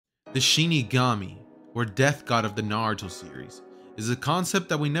The Shinigami, or Death God of the Naruto series, is a concept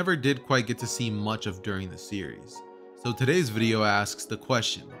that we never did quite get to see much of during the series. So today's video asks the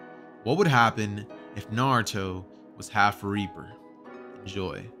question, what would happen if Naruto was half Reaper?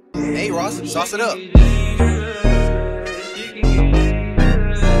 Enjoy. Hey Ross, sauce it up.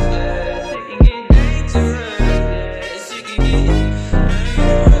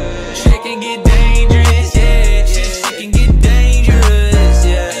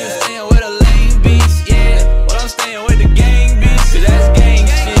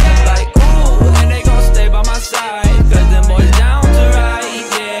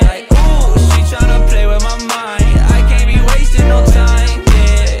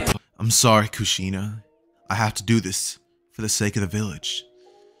 I'm sorry, Kushina. I have to do this for the sake of the village.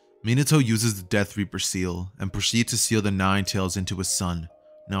 Minato uses the Death Reaper seal and proceeds to seal the Nine Tails into his son,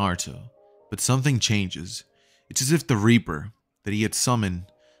 Naruto. But something changes. It's as if the Reaper that he had summoned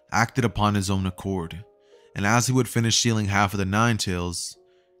acted upon his own accord. And as he would finish sealing half of the Nine Tails,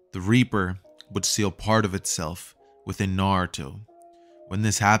 the Reaper would seal part of itself within Naruto. When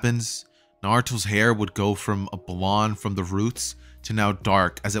this happens, Naruto's hair would go from a blonde from the roots to now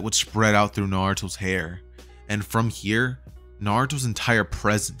dark as it would spread out through Naruto's hair. And from here, Naruto's entire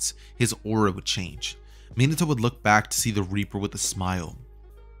presence, his aura would change. Minato would look back to see the Reaper with a smile.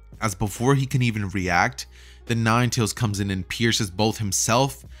 As before he can even react, the Nine Tails comes in and pierces both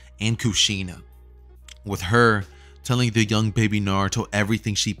himself and Kushina, with her telling the young baby Naruto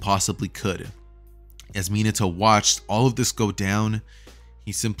everything she possibly could. As Minato watched all of this go down,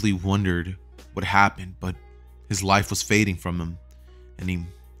 he simply wondered what happened, but his life was fading from him, and he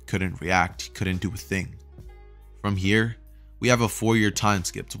couldn't react, he couldn't do a thing. From here, we have a 4-year time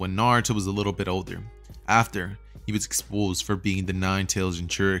skip to when Naruto was a little bit older, after he was exposed for being the Nine Tails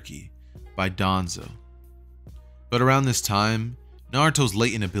Jinchuriki by Danzo. But around this time, Naruto's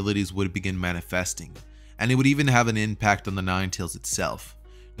latent abilities would begin manifesting, and it would even have an impact on the Nine Tails itself.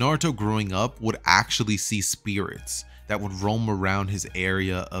 Naruto growing up would actually see spirits that would roam around his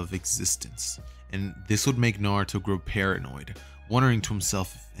area of existence, and this would make Naruto grow paranoid, wondering to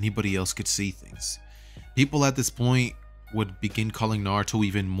himself if anybody else could see things. People at this point would begin calling Naruto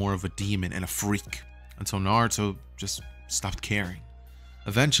even more of a demon and a freak, until Naruto just stopped caring.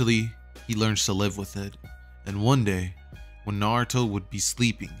 Eventually, he learns to live with it, and one day, when Naruto would be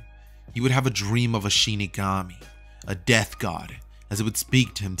sleeping, he would have a dream of a Shinigami, a death god, as it would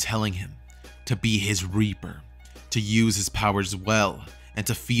speak to him, telling him to be his Reaper, to use his powers well, and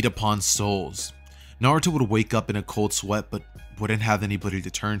to feed upon souls. Naruto would wake up in a cold sweat, but wouldn't have anybody to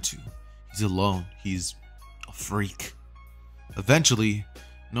turn to. He's alone. He's a freak. Eventually,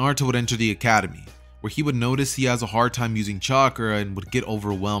 Naruto would enter the academy, where he would notice he has a hard time using chakra and would get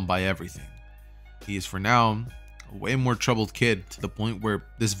overwhelmed by everything. He is for now a way more troubled kid, to the point where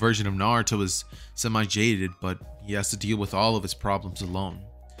this version of Naruto is semi-jaded, but he has to deal with all of his problems alone.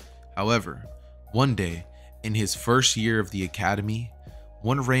 However, one day, in his first year of the academy,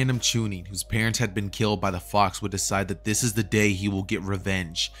 one random Chunin whose parents had been killed by the fox would decide that this is the day he will get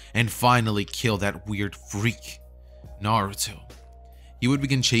revenge and finally kill that weird freak, Naruto. He would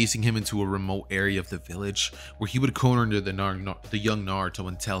begin chasing him into a remote area of the village, where he would corner the young Naruto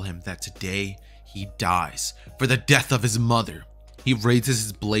and tell him that today he dies for the death of his mother. He raises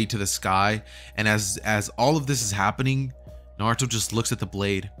his blade to the sky, and as all of this is happening, Naruto just looks at the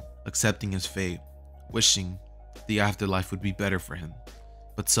blade, accepting his fate, wishing the afterlife would be better for him.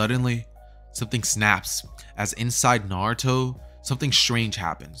 But suddenly, something snaps, as inside Naruto, something strange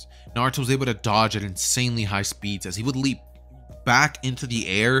happens. Naruto was able to dodge at insanely high speeds as he would leap back into the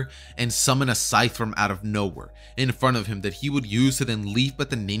air and summon a scythe from out of nowhere in front of him that he would use to then leap at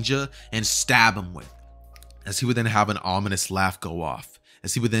the ninja and stab him with, as he would then have an ominous laugh go off,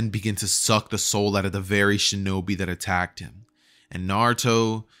 as he would then begin to suck the soul out of the very shinobi that attacked him. And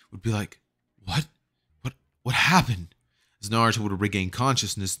Naruto would be like, what happened? As Naruto would regain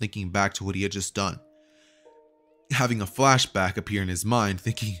consciousness, thinking back to what he had just done, having a flashback appear in his mind,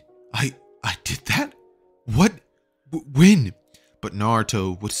 thinking, I did that? What? When? But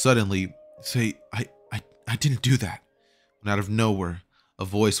Naruto would suddenly say, I didn't do that. When out of nowhere, a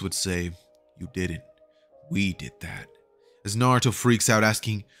voice would say, you didn't. We did that. As Naruto freaks out,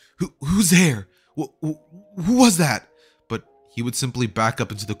 asking, who's there? Who was that? But he would simply back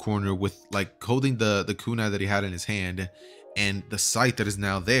up into the corner with, like, holding the kunai that he had in his hand and the sight that is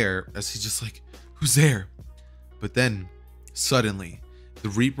now there, as he's just like, who's there? But then, suddenly, the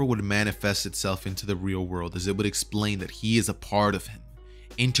Reaper would manifest itself into the real world, as it would explain that he is a part of him,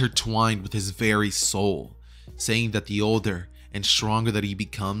 intertwined with his very soul, saying that the older and stronger that he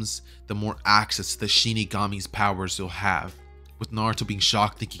becomes, the more access to the Shinigami's powers he'll have. With Naruto being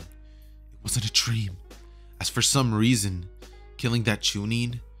shocked, thinking, wasn't a dream. As for some reason, killing that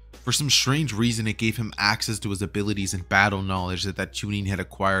Chunin, for some strange reason it gave him access to his abilities and battle knowledge that Chunin had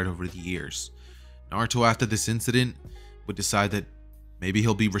acquired over the years. Naruto, after this incident, would decide that maybe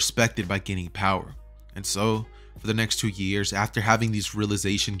he'll be respected by gaining power. And so, for the next 2 years, after having this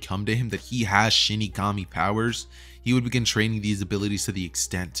realization come to him that he has Shinigami powers, he would begin training these abilities to the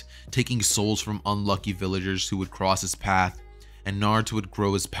extent, taking souls from unlucky villagers who would cross his path, and Naruto would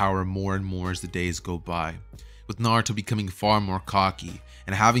grow his power more and more as the days go by, with Naruto becoming far more cocky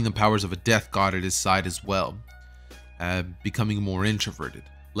and having the powers of a death god at his side as well, becoming more introverted,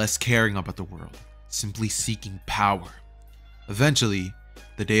 less caring about the world, simply seeking power. Eventually,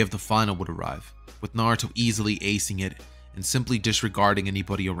 the day of the final would arrive, with Naruto easily acing it and simply disregarding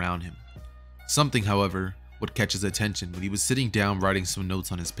anybody around him. Something, however, would catch his attention when he was sitting down writing some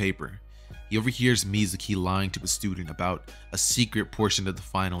notes on his paper. He overhears Mizuki lying to a student about a secret portion of the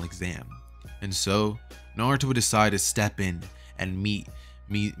final exam. And so, Naruto would decide to step in and meet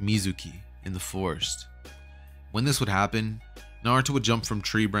Mizuki in the forest. When this would happen, Naruto would jump from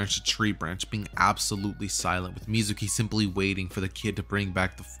tree branch to tree branch, being absolutely silent, with Mizuki simply waiting for the kid to bring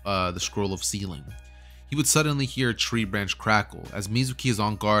back the scroll of sealing. He would suddenly hear a tree branch crackle as Mizuki is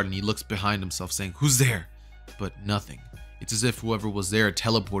on guard and he looks behind himself saying, "Who's there?" But nothing. It's as if whoever was there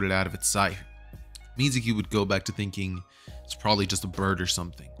teleported out of its sight. Mizuki would go back to thinking it's probably just a bird or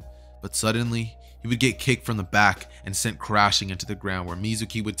something. But suddenly, he would get kicked from the back and sent crashing into the ground, where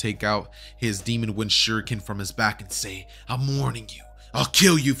Mizuki would take out his demon wind shuriken from his back and say, "I'm warning you, I'll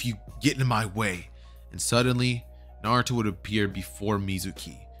kill you if you get in my way." And suddenly, Naruto would appear before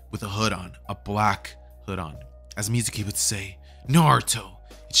Mizuki with a hood on, a black hood on, as Mizuki would say, "Naruto,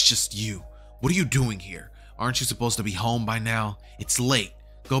 it's just you. What are you doing here? Aren't you supposed to be home by now? It's late.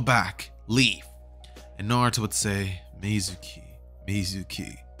 Go back. Leave." And Naruto would say, "Mizuki,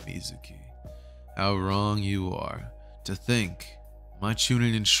 Mizuki, Mizuki. How wrong you are. To think, my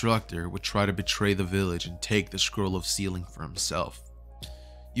Chunin instructor would try to betray the village and take the scroll of sealing for himself.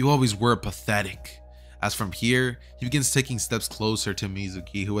 You always were pathetic." As from here, he begins taking steps closer to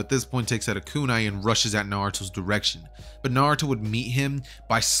Mizuki, who at this point takes out a kunai and rushes at Naruto's direction. But Naruto would meet him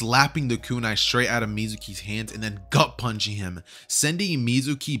by slapping the kunai straight out of Mizuki's hands and then gut punching him, sending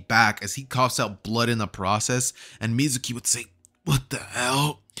Mizuki back as he coughs out blood in the process, and Mizuki would say, "What the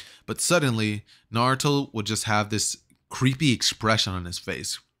hell?" But suddenly, Naruto would just have this creepy expression on his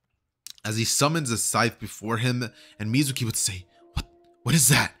face as he summons a scythe before him, and Mizuki would say, What is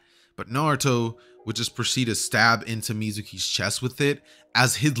that?" But Naruto would just proceed to stab into Mizuki's chest with it,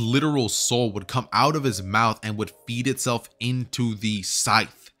 as his literal soul would come out of his mouth and would feed itself into the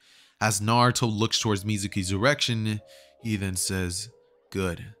scythe. As Naruto looks towards Mizuki's direction, he then says,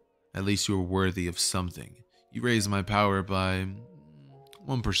 "Good, at least you are worthy of something. You raised my power by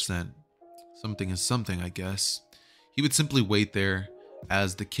 1%. Something is something, I guess." He would simply wait there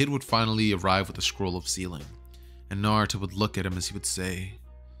as the kid would finally arrive with the scroll of sealing, and Naruto would look at him as he would say,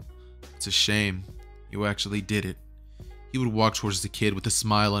 "It's a shame. You actually did it." He would walk towards the kid with a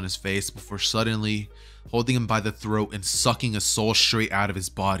smile on his face before suddenly holding him by the throat and sucking a soul straight out of his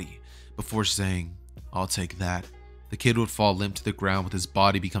body before saying, "I'll take that." The kid would fall limp to the ground with his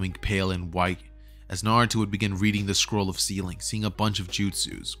body becoming pale and white as Naruto would begin reading the scroll of sealing, seeing a bunch of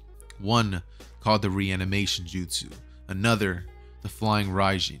jutsus. One called the reanimation jutsu, another the flying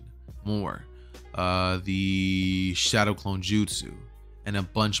Raijin, more the shadow clone jutsu, and a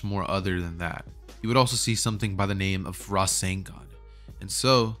bunch more other than that. He would also see something by the name of Rasengan. And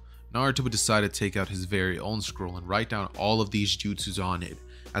so, Naruto would decide to take out his very own scroll and write down all of these jutsus on it,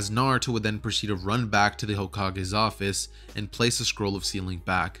 as Naruto would then proceed to run back to the Hokage's office and place the scroll of sealing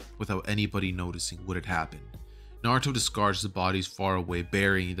back without anybody noticing what had happened. Naruto discards the bodies far away,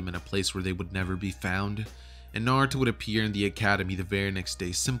 burying them in a place where they would never be found, and Naruto would appear in the academy the very next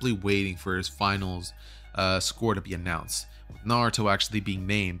day, simply waiting for his finals score to be announced, with Naruto actually being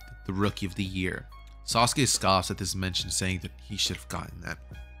named the Rookie of the Year. Sasuke scoffs at this mention, saying that he should have gotten that.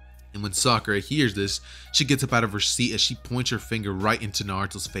 And when Sakura hears this, she gets up out of her seat as she points her finger right into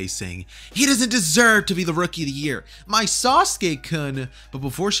Naruto's face, saying, "He doesn't deserve to be the Rookie of the Year, my Sasuke-kun." But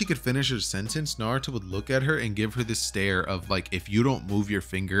before she could finish her sentence, Naruto would look at her and give her this stare of like, "If you don't move your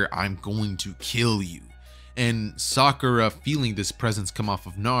finger, I'm going to kill you." And Sakura, feeling this presence come off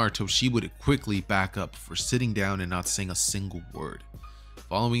of Naruto, she would quickly back up for sitting down and not saying a single word.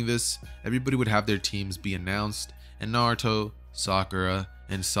 Following this, everybody would have their teams be announced, and Naruto, Sakura,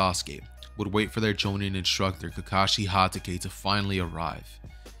 and Sasuke would wait for their Jonin instructor Kakashi Hatake to finally arrive.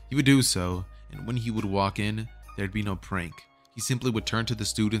 He would do so, and when he would walk in, there'd be no prank. He simply would turn to the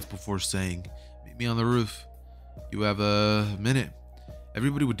students before saying, "Meet me on the roof. You have a minute."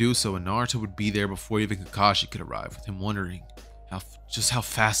 Everybody would do so, and Naruto would be there before even Kakashi could arrive, with him wondering, just how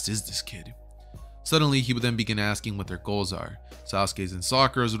fast is this kid? Suddenly, he would then begin asking what their goals are. Sasuke's and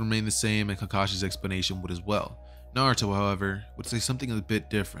Sakura's would remain the same, and Kakashi's explanation would as well. Naruto, however, would say something a bit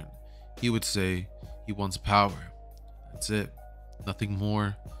different. He would say he wants power. That's it. Nothing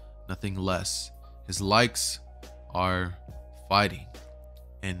more, nothing less. His likes are fighting,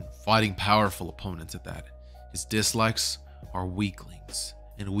 and fighting powerful opponents at that. His dislikes are weaklings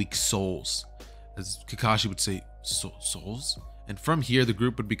and weak souls. As Kakashi would say, souls? And from here, the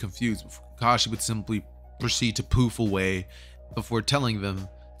group would be confused. Kakashi would simply proceed to poof away before telling them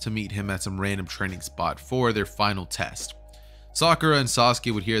to meet him at some random training spot for their final test. Sakura and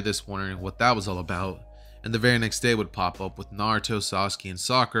Sasuke would hear this, wondering what that was all about, and the very next day would pop up with Naruto, Sasuke, and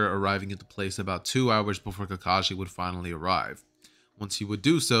Sakura arriving at the place about 2 hours before Kakashi would finally arrive. Once he would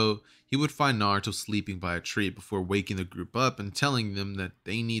do so, he would find Naruto sleeping by a tree before waking the group up and telling them that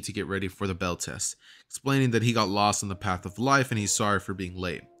they need to get ready for the bell test, explaining that he got lost on the path of life and he's sorry for being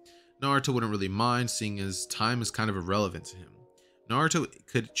late. Naruto wouldn't really mind, seeing as time is kind of irrelevant to him. Naruto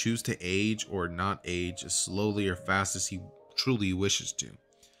could choose to age or not age as slowly or fast as he truly wishes to.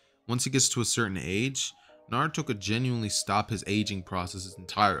 Once he gets to a certain age, Naruto could genuinely stop his aging processes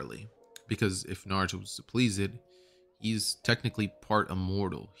entirely, because if Naruto was to please it, he's technically part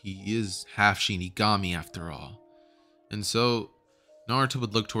immortal. He is half Shinigami after all. And so, Naruto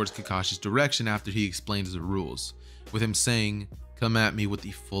would look towards Kakashi's direction after he explains the rules, with him saying, "Come at me with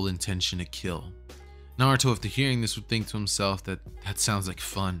the full intention to kill." Naruto, after hearing this, would think to himself that sounds like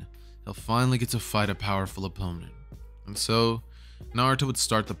fun. He'll finally get to fight a powerful opponent. And so, Naruto would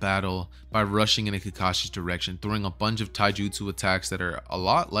start the battle by rushing in Kakashi's direction, throwing a bunch of taijutsu attacks that are a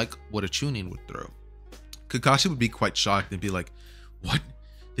lot like what a Chunin would throw. Kakashi would be quite shocked and be like, "What?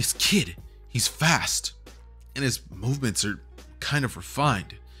 This kid, he's fast. And his movements are kind of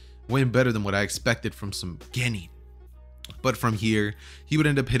refined. Way better than what I expected from some genin." But from here, he would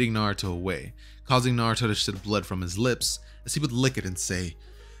end up hitting Naruto away, causing Naruto to shed blood from his lips as he would lick it and say,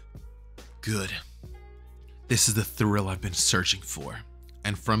 "Good. This is the thrill I've been searching for."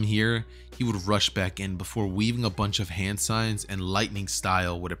 And from here, he would rush back in before weaving a bunch of hand signs, and lightning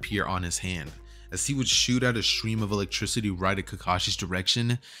style would appear on his hand. As he would shoot out a stream of electricity right at Kakashi's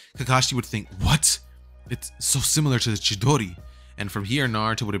direction, Kakashi would think, "What? It's so similar to the Chidori." And from here,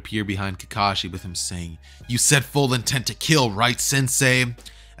 Naruto would appear behind Kakashi with him saying, "You said full intent to kill, right, sensei?"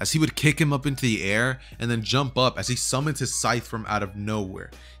 As he would kick him up into the air and then jump up as he summons his scythe from out of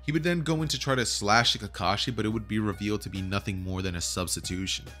nowhere. He would then go in to try to slash at Kakashi, but it would be revealed to be nothing more than a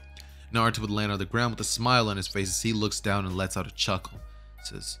substitution. Naruto would land on the ground with a smile on his face as he looks down and lets out a chuckle.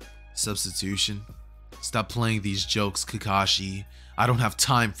 Says, "Substitution? Stop playing these jokes, Kakashi. I don't have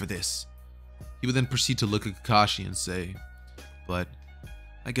time for this." He would then proceed to look at Kakashi and say, "But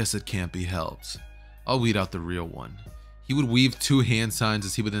I guess it can't be helped. I'll weed out the real one." He would weave two hand signs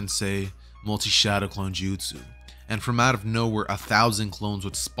as he would then say, "Multi-shadow clone jutsu." And from out of nowhere, 1,000 clones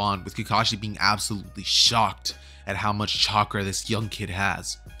would spawn, with Kakashi being absolutely shocked at how much chakra this young kid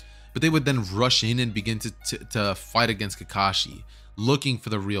has. But they would then rush in and begin to fight against Kakashi, looking for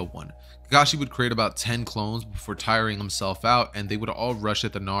the real one. Kakashi would create about 10 clones before tiring himself out, and they would all rush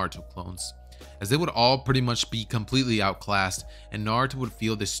at the Naruto clones, as they would all pretty much be completely outclassed, and Naruto would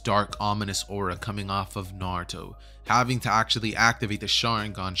feel this dark, ominous aura coming off of Naruto, having to actually activate the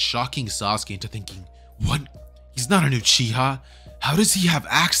Sharingan, shocking Sasuke into thinking, "What? He's not an Uchiha. How does he have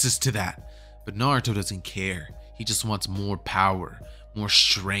access to that?" But Naruto doesn't care. He just wants more power, more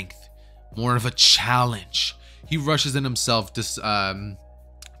strength, more of a challenge. He rushes in himself, just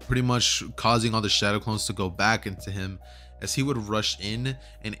pretty much causing all the shadow clones to go back into him. As he would rush in,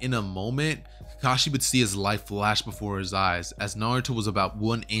 and in a moment, Kakashi would see his life flash before his eyes, as Naruto was about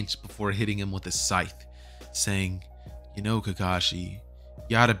 1 inch before hitting him with a scythe, saying, "You know, Kakashi, you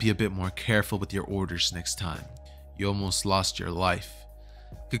gotta be a bit more careful with your orders next time. You almost lost your life."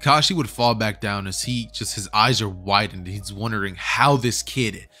 Kakashi would fall back down as his eyes are widened, and he's wondering how this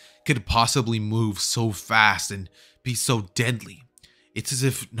kid could possibly move so fast and be so deadly. It's as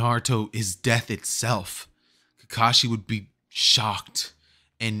if Naruto is death itself. Kakashi would be shocked,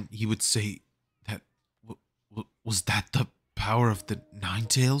 and he would say, Was that the power of the Nine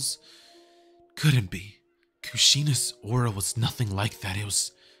Tails? Couldn't be. Kushina's aura was nothing like that. It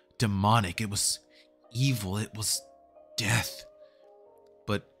was demonic. It was evil. It was death."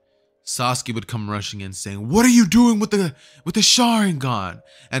 But Sasuke would come rushing in saying, "What are you doing with the Sharingan?"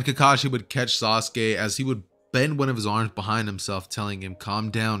 And Kakashi would catch Sasuke as he would bend one of his arms behind himself, telling him, "Calm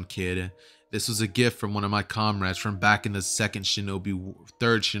down, kid. This was a gift from one of my comrades from back in the third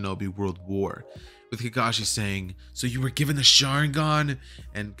Shinobi World War." with Kakashi saying, "So you were given the Sharingan?"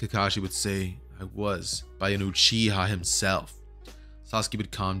 And Kakashi would say, "I was, by an Uchiha himself." Sasuke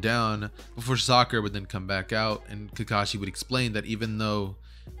would calm down before Sakura would then come back out, and Kakashi would explain that even though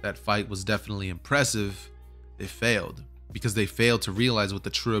that fight was definitely impressive, they failed because they failed to realize what the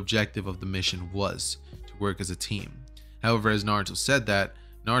true objective of the mission was, to work as a team. However, as Naruto said that,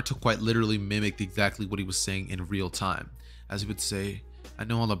 Naruto quite literally mimicked exactly what he was saying in real time, as he would say, "I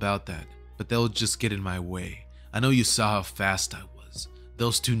know all about that, but they'll just get in my way. I know you saw how fast I was.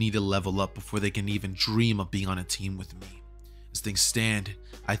 Those two need to level up before they can even dream of being on a team with me. As things stand,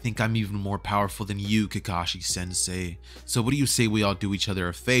 I think I'm even more powerful than you, Kakashi Sensei. So what do you say we all do each other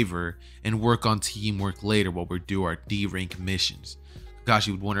a favor and work on teamwork later while we do our D-rank missions?"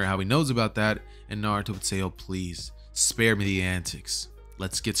 Kakashi would wonder how he knows about that, and Naruto would say, "Oh please, spare me the antics.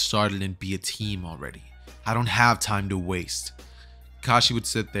 Let's get started and be a team already. I don't have time to waste." Kakashi would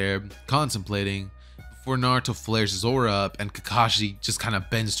sit there, contemplating, before Naruto flares his aura up and Kakashi just kind of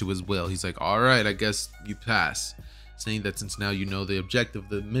bends to his will. He's like, "Alright, I guess you pass." Saying that since now you know the objective of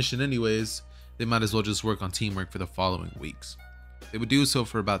the mission anyways, they might as well just work on teamwork for the following weeks. They would do so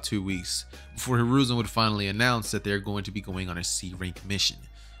for about 2 weeks, before Hiruzen would finally announce that they're going to be going on a C-rank mission,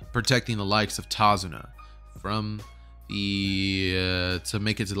 protecting the likes of Tazuna from to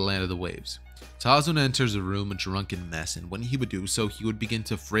make it to the land of the waves. Tazuna enters the room a drunken mess, and when he would do so, he would begin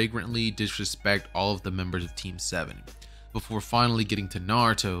to flagrantly disrespect all of the members of Team 7, before finally getting to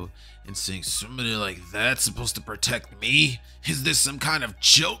Naruto and saying, "Somebody like that's supposed to protect me? Is this some kind of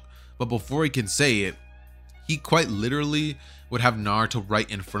joke?" But before he can say it, he quite literally would have Naruto right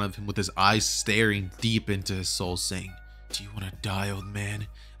in front of him with his eyes staring deep into his soul, saying, "Do you want to die, old man?"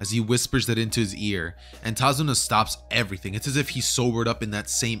 as he whispers that into his ear, and Tazuna stops everything. It's as if he sobered up in that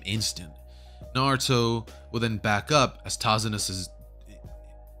same instant. Naruto will then back up as Tazuna says,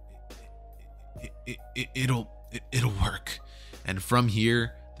 It'll work." And from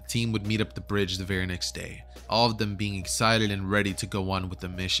here, the team would meet up the bridge the very next day, all of them being excited and ready to go on with the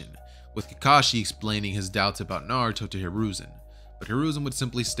mission, with Kakashi explaining his doubts about Naruto to Hiruzen. But Hiruzen would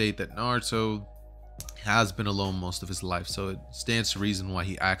simply state that Naruto has been alone most of his life, so it stands to reason why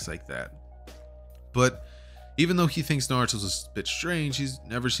he acts like that. But even though he thinks Naruto's a bit strange, he's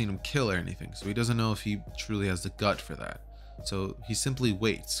never seen him kill or anything, so he doesn't know if he truly has the gut for that. So he simply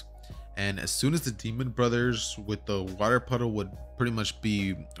waits. And as soon as the Demon Brothers with the water puddle would pretty much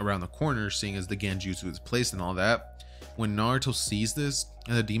be around the corner, seeing as the Genjutsu is placed and all that, when Naruto sees this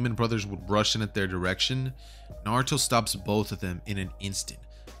and the Demon Brothers would rush in at their direction, Naruto stops both of them in an instant,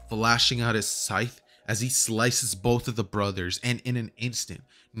 flashing out his scythe as he slices both of the brothers, and in an instant,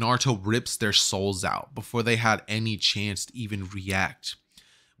 Naruto rips their souls out before they had any chance to even react,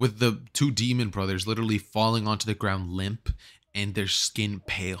 with the two Demon Brothers literally falling onto the ground limp and their skin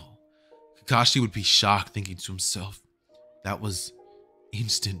pale. Kakashi would be shocked, thinking to himself, that was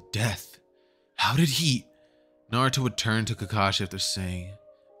instant death. How did he? Naruto would turn to Kakashi after saying,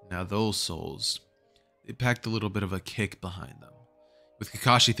 "Now those souls, they packed a little bit of a kick behind them," with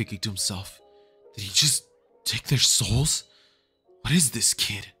Kakashi thinking to himself, did he just take their souls? What is this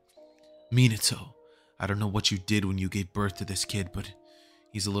kid? Minato, I don't know what you did when you gave birth to this kid, but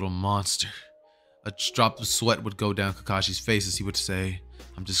he's a little monster. A drop of sweat would go down Kakashi's face as he would say,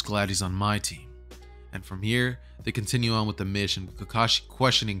 "I'm just glad he's on my team." And from here, they continue on with the mission, with Kakashi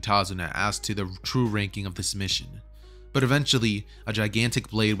questioning Tazuna as to the true ranking of this mission. But eventually, a gigantic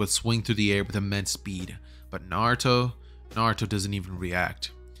blade would swing through the air with immense speed, but Naruto doesn't even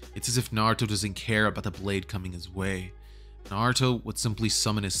react. It's as if Naruto doesn't care about the blade coming his way. Naruto would simply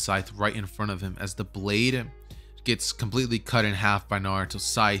summon his scythe right in front of him as the blade gets completely cut in half by Naruto's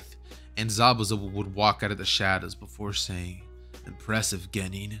scythe, and Zabuza would walk out of the shadows before saying, "Impressive,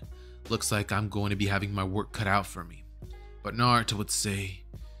 Genin. Looks like I'm going to be having my work cut out for me." But Naruto would say,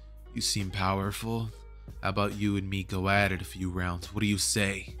 "You seem powerful. How about you and me go at it a few rounds? What do you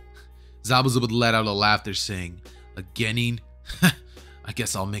say?" Zabuza would let out a laughter saying, "A Genin? I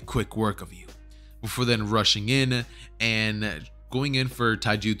guess I'll make quick work of you," before then rushing in and going in for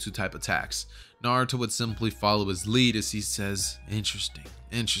taijutsu type attacks. Naruto would simply follow his lead as he says,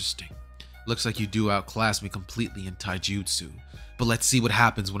 Interesting. Looks like you do outclass me completely in taijutsu, but let's see what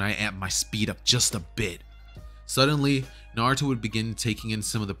happens when I amp my speed up just a bit." Suddenly, Naruto would begin taking in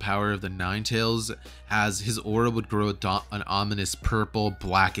some of the power of the Nine Tails as his aura would grow an ominous purple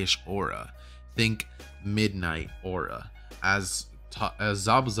blackish aura. Think midnight aura, as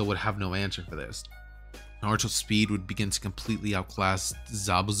Zabuza would have no answer for this. Naruto's speed would begin to completely outclass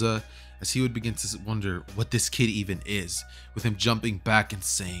Zabuza as he would begin to wonder what this kid even is, with him jumping back and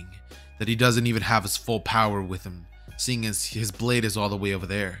saying that he doesn't even have his full power with him, seeing as his blade is all the way over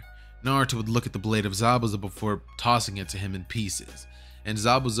there. Naruto would look at the blade of Zabuza before tossing it to him in pieces, and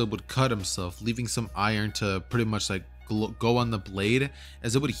Zabuza would cut himself, leaving some iron to pretty much like go on the blade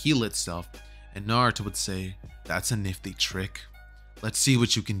as it would heal itself, and Naruto would say, "That's a nifty trick. Let's see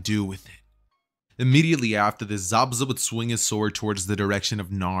what you can do with it." Immediately after this, Zabuza would swing his sword towards the direction of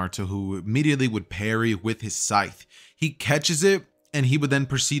Naruto, who immediately would parry with his scythe. He catches it, and he would then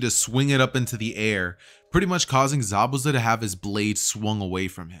proceed to swing it up into the air, pretty much causing Zabuza to have his blade swung away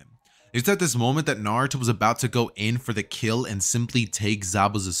from him. It's at this moment that Naruto was about to go in for the kill and simply take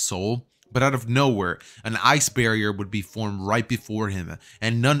Zabuza's soul, but out of nowhere, an ice barrier would be formed right before him,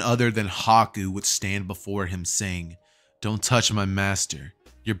 and none other than Haku would stand before him saying, "Don't touch my master.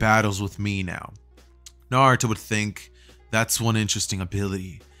 Your battle's with me now." Naruto would think, "That's one interesting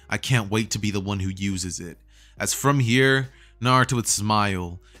ability. I can't wait to be the one who uses it." As from here, Naruto would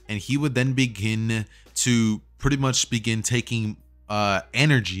smile, and he would then begin to pretty much begin taking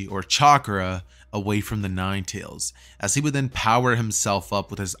energy or chakra away from the Nine Tails, as he would then power himself up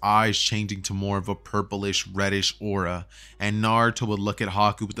with his eyes changing to more of a purplish reddish aura, and Naruto would look at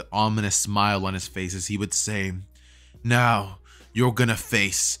Haku with an ominous smile on his face as he would say, "Now you're gonna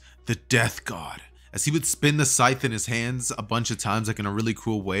face the Death God," as he would spin the scythe in his hands a bunch of times like in a really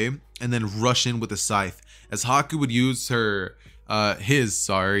cool way, and then rush in with the scythe, as Haku would use his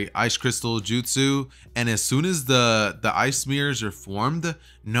ice crystal jutsu, and as soon as the ice mirrors are formed,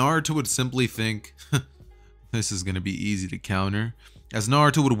 Naruto would simply think, "This is gonna be easy to counter," as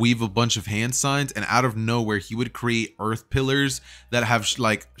Naruto would weave a bunch of hand signs, and out of nowhere he would create earth pillars that have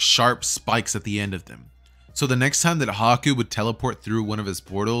like sharp spikes at the end of them. So the next time that Haku would teleport through one of his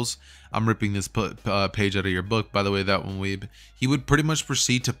portals, I'm ripping this page out of your book, by the way, that one, weeb, he would pretty much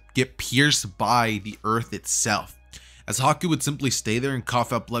proceed to get pierced by the earth itself, as Haku would simply stay there and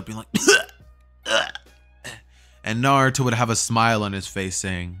cough out blood, being like, and Naruto would have a smile on his face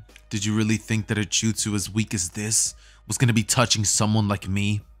saying, "Did you really think that a jutsu as weak as this was going to be touching someone like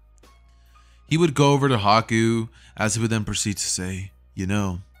me?" He would go over to Haku, as he would then proceed to say, "You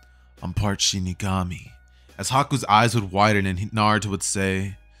know, I'm part Shinigami," as Haku's eyes would widen and Naruto would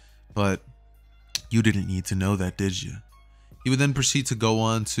say, "But you didn't need to know that, did you?" He would then proceed to go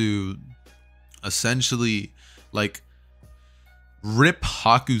on to essentially like rip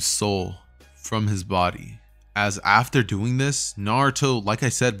Haku's soul from his body, as after doing this, Naruto, like I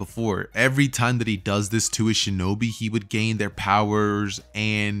said before, every time that he does this to a shinobi, he would gain their powers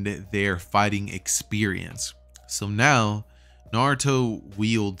and their fighting experience. So now Naruto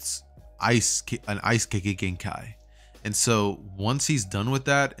wields an ice Genkai, and so once he's done with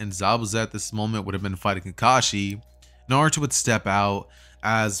that, and Zabuza at this moment would have been fighting Kakashi, Naruto would step out,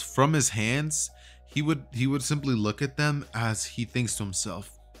 as from his hands he would simply look at them as he thinks to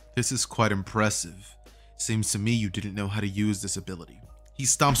himself, "This is quite impressive. Seems to me you didn't know how to use this ability." He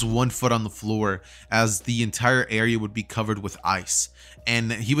stomps one foot on the floor as the entire area would be covered with ice,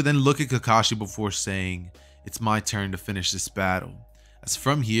 and he would then look at Kakashi before saying, "It's my turn to finish this battle." As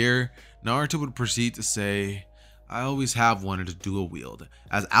from here, Naruto would proceed to say, "I always have wanted to dual wield,"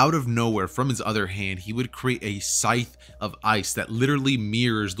 as out of nowhere from his other hand, he would create a scythe of ice that literally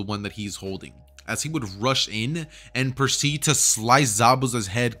mirrors the one that he's holding, as he would rush in and proceed to slice Zabuza's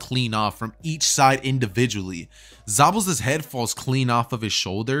head clean off from each side individually. Zabuza's head falls clean off of his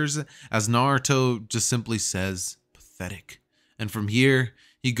shoulders, as Naruto just simply says, "Pathetic." And from here,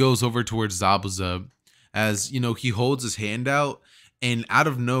 he goes over towards Zabuza, as, you know, he holds his hand out, and out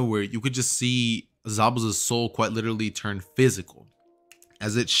of nowhere, you could just see Zabuza's soul quite literally turn physical,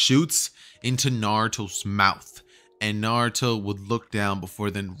 as it shoots into Naruto's mouth. And Naruto would look down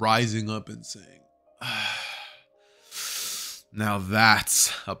before then rising up and saying, "Now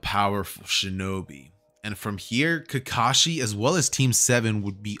that's a powerful shinobi." And from here, Kakashi as well as Team 7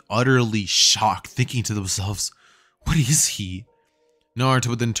 would be utterly shocked, thinking to themselves, "What is he?" Naruto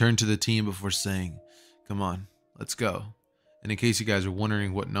would then turn to the team before saying, "Come on, let's go." And in case you guys are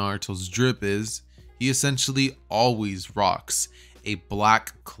wondering what Naruto's drip is, he essentially always rocks a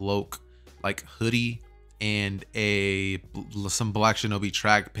black cloak, like hoodie, and some black shinobi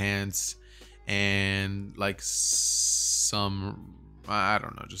track pants, and like some, I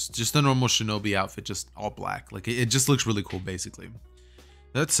don't know, just a normal shinobi outfit, just all black. Like it just looks really cool, basically.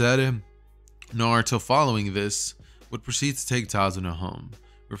 That said, Naruto, following this, would proceed to take Tazuna home,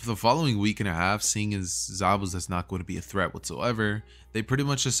 where for the following week and a half, seeing as Zabuza's not going to be a threat whatsoever, they pretty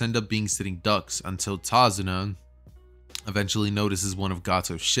much just end up being sitting ducks until Tazuna eventually notices one of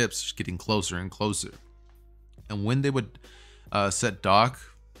Gato's ships getting closer and closer. And when they would set dock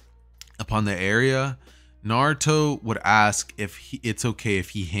upon the area, Naruto would ask if it's okay if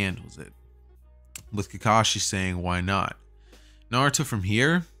he handles it, with Kakashi saying why not. Naruto from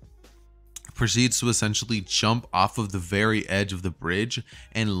here proceeds to essentially jump off of the very edge of the bridge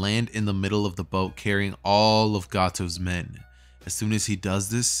and land in the middle of the boat carrying all of Gato's men. As soon as he does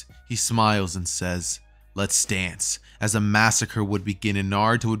this, he smiles and says, "Let's dance," as a massacre would begin and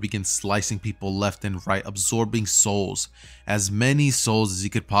Naruto would begin slicing people left and right, absorbing souls, as many souls as he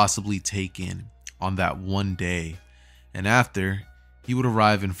could possibly take in on that one day. And after, he would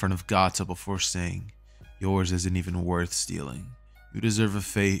arrive in front of Gato before saying, "Yours isn't even worth stealing. You deserve a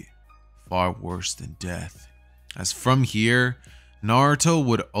fate far worse than death." As from here, Naruto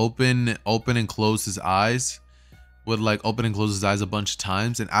would open and close his eyes, a bunch of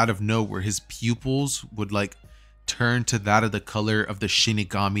times, and out of nowhere his pupils would turn to that of the color of the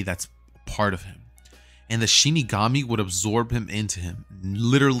Shinigami that's part of him, and the Shinigami would absorb him into him,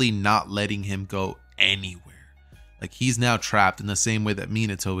 literally not letting him go anywhere. Like, he's now trapped in the same way that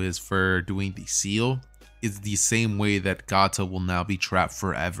Minato is for doing the seal, is the same way that Gato will now be trapped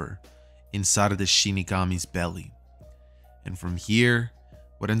forever inside of the Shinigami's belly. And from here,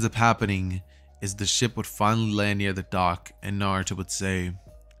 what ends up happening is the ship would finally land near the dock and Naruto would say,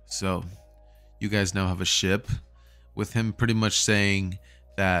 "So, you guys now have a ship?" With him pretty much saying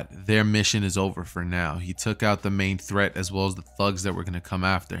that their mission is over for now. He took out the main threat as well as the thugs that were going to come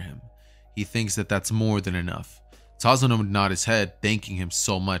after him. He thinks that that's more than enough. Tazuna would nod his head, thanking him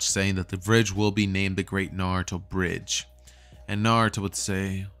so much, saying that the bridge will be named the Great Naruto Bridge. And Naruto would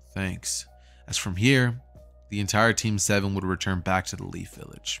say, "Thanks." As from here, the entire Team 7 would return back to the Leaf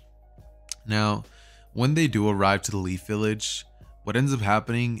Village. Now, when they do arrive to the Leaf Village, what ends up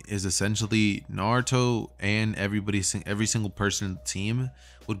happening is essentially Naruto and every single person in the team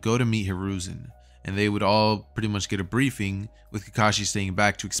would go to meet Hiruzen, and they would all pretty much get a briefing with Kakashi staying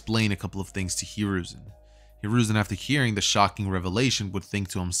back to explain a couple of things to Hiruzen. Hiruzen, after hearing the shocking revelation, would think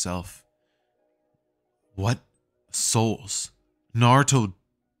to himself, "What? Souls? Naruto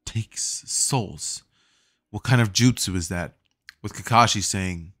takes souls? What kind of jutsu is that?" With Kakashi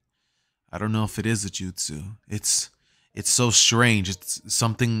saying, "I don't know if it is a jutsu. It's so strange. It's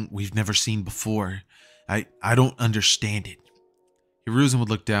something we've never seen before. I don't understand it." Hiruzen would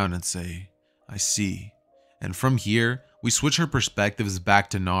look down and say, "I see." And from here, we switch our perspectives back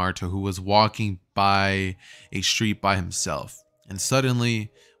to Naruto, who was walking by a street by himself. And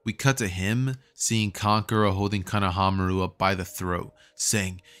suddenly, we cut to him seeing Kankuro holding Konohamaru up by the throat,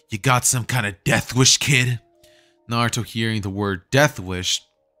 saying, "You got some kind of death wish, kid?" Naruto, hearing the word death wish,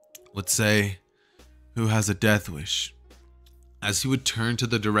 would say, "Who has a death wish?" As he would turn to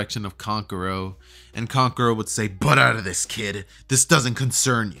the direction of Kankuro, and Kankuro would say, "Butt out of this, kid. This doesn't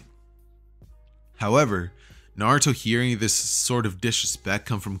concern you." However, Naruto, hearing this sort of disrespect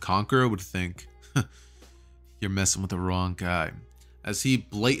come from Kankuro, would think, "You're messing with the wrong guy." As he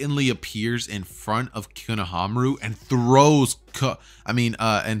blatantly appears in front of Konohamaru and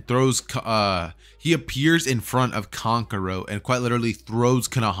he appears in front of Kankuro and quite literally throws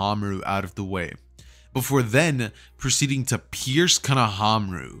Konohamaru out of the way, before then proceeding to pierce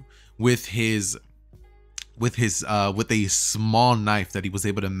Konohamaru with a small knife that he was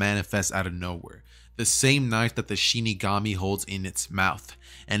able to manifest out of nowhere. The same knife that the Shinigami holds in its mouth.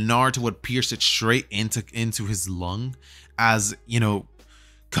 And Naruto would pierce it straight into his lung, as,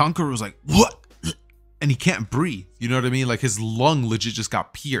 Kankuro was like, "What?" And he can't breathe. You know what I mean? Like, his lung legit just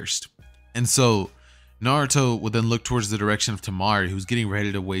got pierced. And so Naruto would then look towards the direction of Temari, who's getting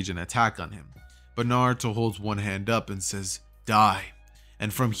ready to wage an attack on him. But Naruto holds one hand up and says, "Die."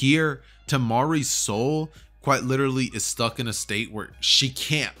 And from here, Temari's soul quite literally is stuck in a state where she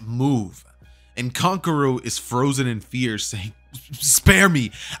can't move. And Kankuro is frozen in fear, saying, "Spare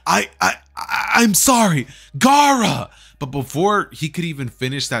me. I'm sorry. Gaara." But before he could even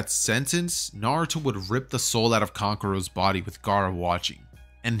finish that sentence, Naruto would rip the soul out of Kankuro's body with Gaara watching.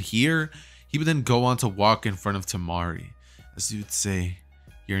 And here, he would then go on to walk in front of Temari, as he would say,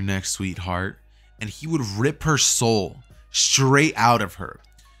 "You're next, sweetheart." And he would rip her soul straight out of her,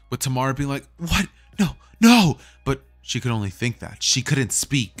 with Temari being like, "What? No." But she could only think that. She couldn't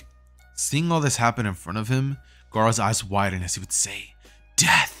speak. Seeing all this happen in front of him, Gaara's eyes widen as he would say,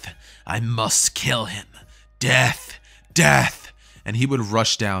 "Death! I must kill him. Death! Death!" And he would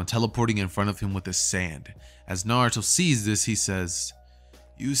rush down, teleporting in front of him with his sand. As Naruto sees this, he says,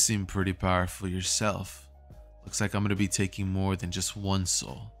 "You seem pretty powerful yourself. Looks like I'm going to be taking more than just one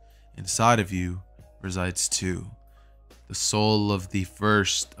soul. Inside of you resides two. The soul of the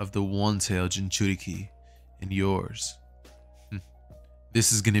first of the one-tailed Jinchuriki, and yours.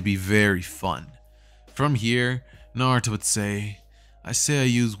 This is going to be very fun." From here, Naruto would say, I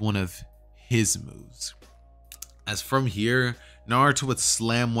use one of his moves." As from here, Naruto would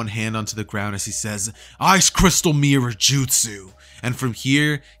slam one hand onto the ground as he says, "Ice Crystal Mirror Jutsu." And from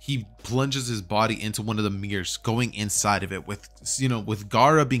here, he plunges his body into one of the mirrors, going inside of it with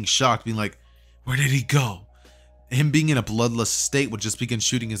Gaara being shocked, being like, "Where did he go?" Him being in a bloodless state would just begin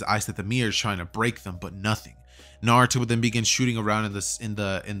shooting his ice at the mirrors, trying to break them, but nothing. Naruto would then begin shooting around in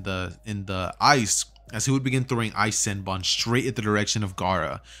the ice, as he would begin throwing ice sand bombs straight at the direction of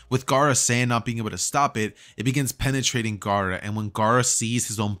Gaara. With Gaara's sand not being able to stop it, it begins penetrating Gaara, and when Gaara sees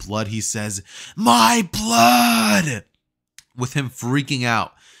his own blood, he says, "My blood!" With him freaking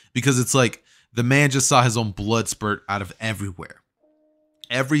out, because it's like the man just saw his own blood spurt out of everywhere.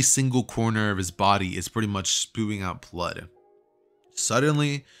 Every single corner of his body is pretty much spewing out blood.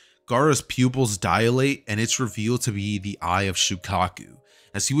 Suddenly, Gaara's pupils dilate and it's revealed to be the Eye of Shukaku,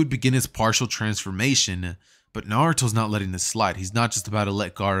 as he would begin his partial transformation, but Naruto's not letting this slide. He's not just about to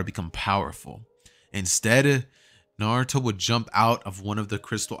let Gaara become powerful. Instead, Naruto would jump out of one of the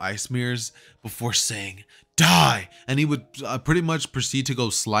crystal ice mirrors before saying, "Die!" And he would pretty much proceed to go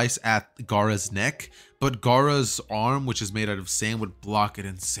slice at Gaara's neck, but Gaara's arm, which is made out of sand, would block it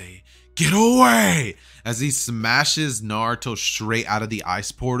and say, "Get away!" as he smashes Naruto straight out of the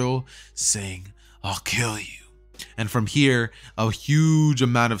ice portal, saying, "I'll kill you." And from here, a huge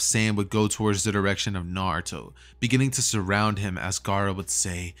amount of sand would go towards the direction of Naruto, beginning to surround him as Gaara would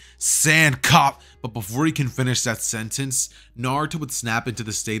say, "Sand cop!" But before he can finish that sentence, Naruto would snap into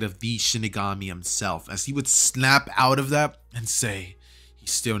the state of the Shinigami himself, as he would snap out of that and say,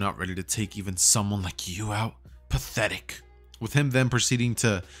 "He's still not ready to take even someone like you out? Pathetic." With him then proceeding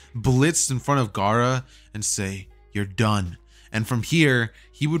to blitz in front of Gaara and say, "You're done." And from here,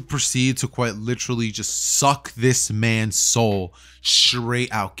 he would proceed to quite literally just suck this man's soul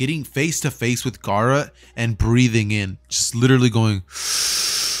straight out, getting face to face with Gaara and breathing in, just literally going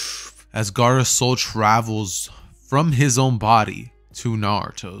as Gaara's soul travels from his own body to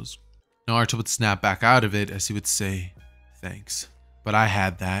Naruto's. Naruto would snap back out of it as he would say, "Thanks, but I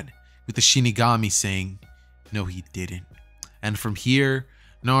had that," with the Shinigami saying, "No, he didn't." And from here,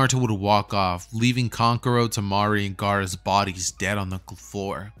 Naruto would walk off, leaving Kankuro, Temari, and Gaara's bodies dead on the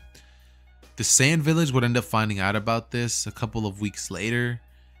floor. The Sand Village would end up finding out about this a couple of weeks later,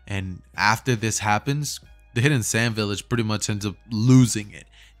 and after this happens, the Hidden Sand Village pretty much ends up losing it.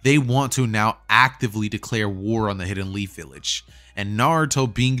 They want to now actively declare war on the Hidden Leaf Village, and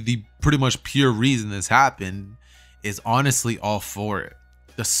Naruto, being the pretty much pure reason this happened, is honestly all for it.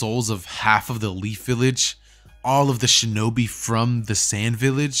 The souls of half of the Leaf Village, all of the shinobi from the Sand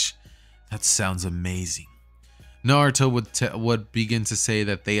Village, that sounds amazing. Naruto would begin to say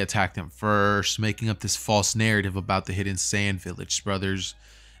that they attacked him first, making up this false narrative about the Hidden Sand Village brothers.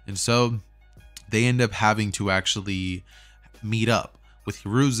 And so they end up having to actually meet up with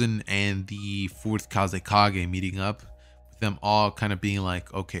Hiruzen and the 4th Kazekage meeting up, with them all kind of being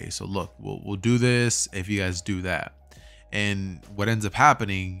like, "Okay, so look, we'll do this if you guys do that." And what ends up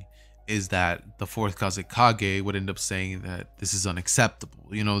happening is that the 4th Kazekage would end up saying that this is unacceptable.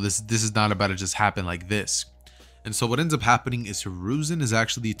 This is not about to just happen like this. And so what ends up happening is Hiruzen is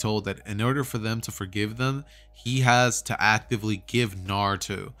actually told that in order for them to forgive them, he has to actively give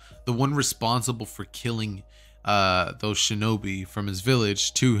Naruto, the one responsible for killing those shinobi from his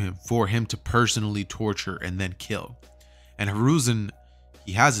village, to him, for him to personally torture and then kill. And Hiruzen,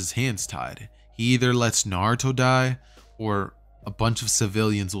 he has his hands tied. He either lets Naruto die, or a bunch of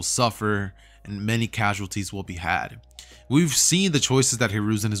civilians will suffer and many casualties will be had. We've seen the choices that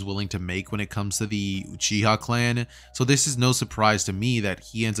Hiruzen is willing to make when it comes to the Uchiha clan, so this is no surprise to me that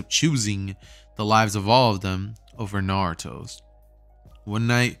he ends up choosing the lives of all of them over Naruto's. One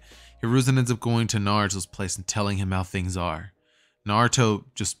night, Hiruzen ends up going to Naruto's place and telling him how things are. Naruto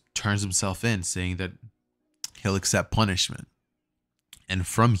just turns himself in, saying that he'll accept punishment. And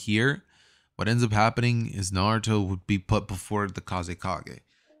from here, what ends up happening is Naruto would be put before the Kazekage,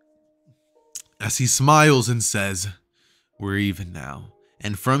 as he smiles and says, "We're even now."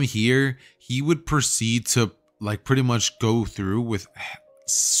 And from here, he would proceed to pretty much go through with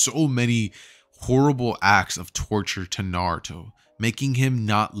so many horrible acts of torture to Naruto, making him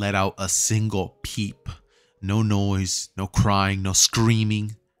not let out a single peep. No noise, no crying, no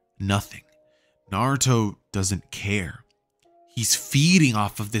screaming, nothing. Naruto doesn't care. He's feeding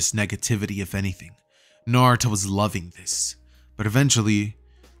off of this negativity, if anything. Naruto was loving this. But eventually,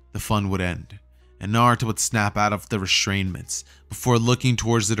 the fun would end, and Naruto would snap out of the restrainments before looking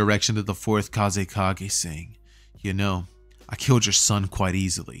towards the direction of the 4th Kazekage, saying, "I killed your son quite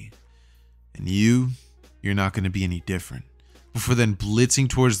easily. And you're not going to be any different. before then blitzing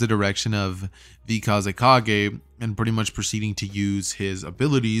towards the direction of the Kazekage and pretty much proceeding to use his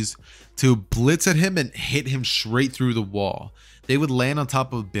abilities to blitz at him and hit him straight through the wall. They would land on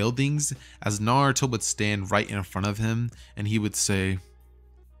top of buildings as Naruto would stand right in front of him and he would say,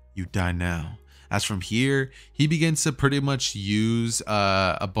 "You die now." As from here, he begins to pretty much use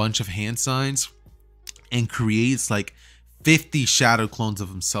a bunch of hand signs and creates like 50 shadow clones of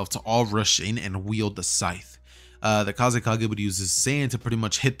himself to all rush in and wield the scythe. The Kazekage would use his sand to pretty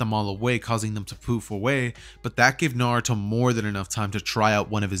much hit them all away, causing them to poof away, but that gave Naruto more than enough time to try out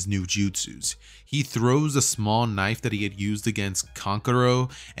one of his new jutsus. He throws a small knife that he had used against Kankuro,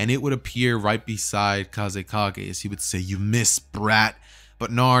 and it would appear right beside Kazekage as he would say, "You missed, brat."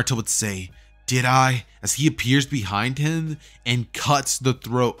 But Naruto would say, "Did I?" as he appears behind him and cuts the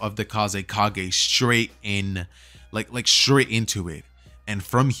throat of the Kazekage straight in, like straight into it. And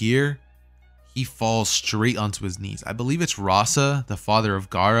from here, he falls straight onto his knees. I believe it's Rasa, the father of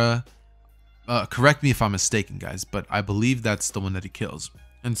Gaara. Correct me if I'm mistaken, guys, but I believe that's the one that he kills.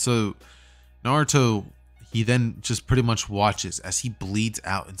 And so Naruto, he then just pretty much watches as he bleeds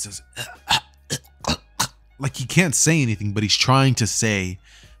out and says, like he can't say anything, but he's trying to say,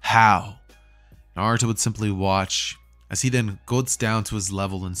 "How?" Naruto would simply watch as he then goes down to his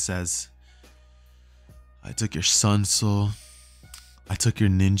level and says, "I took your son's soul, I took your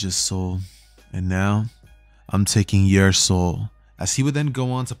ninja's soul, and now I'm taking your soul." As he would then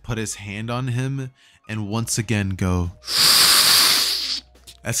go on to put his hand on him and once again go,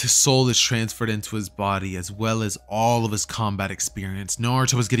 as his soul is transferred into his body as well as all of his combat experience.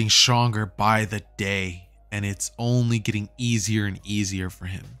 Naruto was getting stronger by the day and it's only getting easier and easier for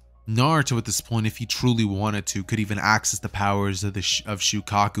him. Naruto at this point, if he truly wanted to, could even access the powers of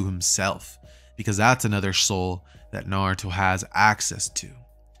Shukaku himself, because that's another soul that Naruto has access to.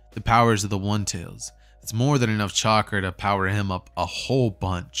 The powers of the One Tails. It's more than enough chakra to power him up a whole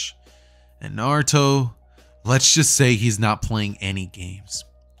bunch. And Naruto, let's just say he's not playing any games.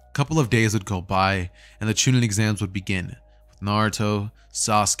 A couple of days would go by and the Chunin exams would begin, with Naruto,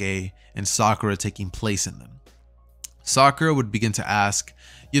 Sasuke, and Sakura taking place in them. Sakura would begin to ask,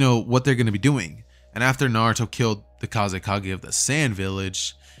 what they're going to be doing. And after Naruto killed the Kazekage of the Sand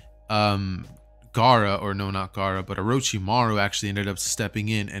Village, Gaara, or no, not Gaara, but Orochimaru actually ended up stepping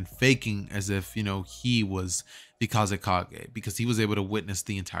in and faking as if, he was the Kazekage, because he was able to witness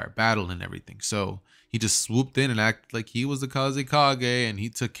the entire battle and everything. So he just swooped in and acted like he was the Kazekage, and he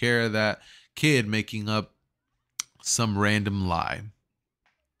took care of that kid making up some random lie.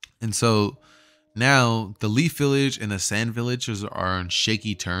 And so now the Leaf Village and the Sand Village are on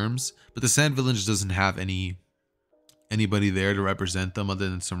shaky terms, but the Sand Village doesn't have anybody there to represent them other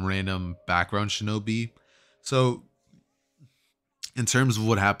than some random background shinobi. So in terms of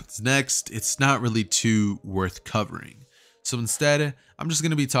what happens next, it's not really too worth covering. So instead, I'm just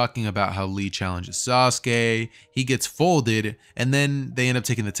going to be talking about how Lee challenges Sasuke, he gets folded, and then they end up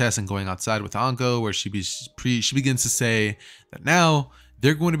taking the test and going outside with Anko, where she begins to say that now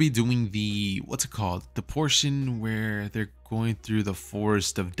they're going to be doing the, the portion where they're going through the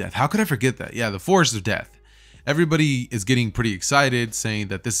Forest of Death. How could I forget that? Yeah, the Forest of Death. Everybody is getting pretty excited, saying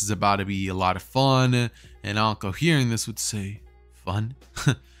that this is about to be a lot of fun, and Anko, hearing this, would say, "Fun?"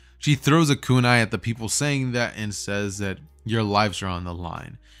 She throws a kunai at the people saying that and says that your lives are on the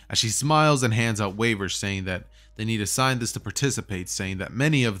line, as she smiles and hands out waivers saying that they need to sign this to participate, saying that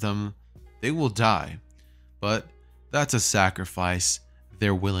many of them, they will die, but that's a sacrifice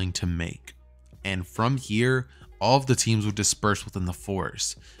they're willing to make. And from here, all of the teams would disperse within the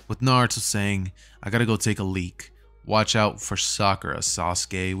forest, with Naruto saying, "I gotta go take a leak. Watch out for Sakura,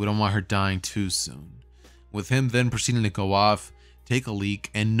 Sasuke. We don't want her dying too soon." With him then proceeding to go off, take a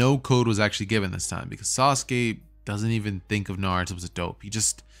leak, and no code was actually given this time because Sasuke doesn't even think of Naruto as a dope. He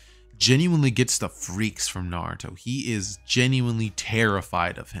just genuinely gets the freaks from Naruto. He is genuinely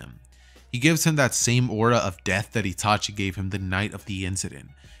terrified of him. He gives him that same aura of death that Itachi gave him the night of the incident,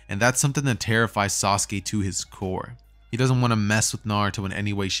 and that's something that terrifies Sasuke to his core. He doesn't want to mess with Naruto in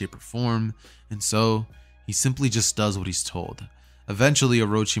any way, shape, or form, and so he simply just does what he's told. Eventually,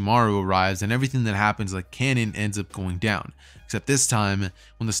 Orochimaru arrives, and everything that happens like canon ends up going down. Except this time,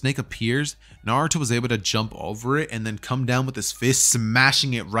 when the snake appears, Naruto was able to jump over it and then come down with his fist,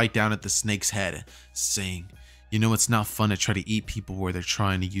 smashing it right down at the snake's head, saying, "It's not fun to try to eat people where they're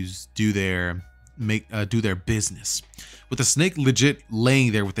trying to do their business." With the snake legit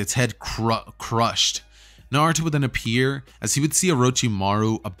laying there with its head crushed, Naruto would then appear as he would see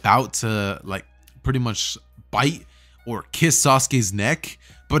Orochimaru about to pretty much bite or kiss Sasuke's neck,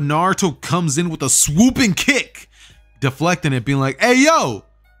 but Naruto comes in with a swooping kick, deflecting it, being like, "Hey yo,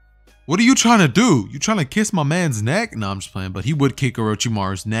 What are you trying to do? You trying to kiss my man's neck? No, I'm just playing. But he would kick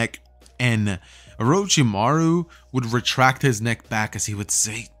Orochimaru's neck. And Orochimaru would retract his neck back as he would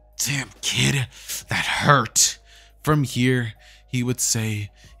say, damn kid, that hurt. From here, he would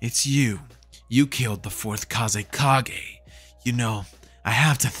say, it's you. You killed the 4th Kazekage. You know, I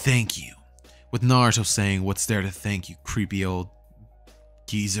have to thank you. With Naruto saying, what's there to thank you, creepy old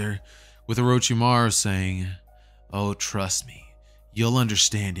geezer? With Orochimaru saying, oh, trust me, you'll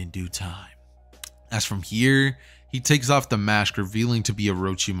understand in due time. As from here, he takes off the mask, revealing to be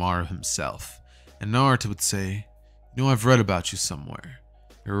Orochimaru himself. And Naruto would say, you know, I've read about you somewhere.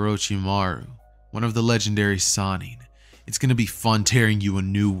 Orochimaru, one of the legendary Sannin. It's gonna be fun tearing you a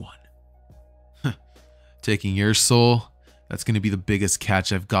new one. Taking your soul, that's gonna be the biggest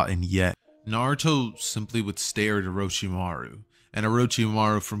catch I've gotten yet. Naruto simply would stare at Orochimaru, and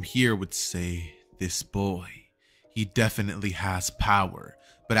Orochimaru from here would say, this boy, he definitely has power.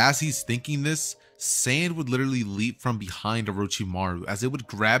 But as he's thinking this, sand would literally leap from behind Orochimaru. As it would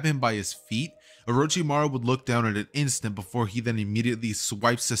grab him by his feet, Orochimaru would look down at an instant before he then immediately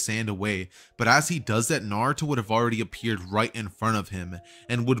swipes the sand away. But as he does that, Naruto would have already appeared right in front of him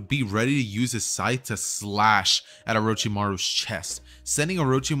and would be ready to use his scythe to slash at Orochimaru's chest, sending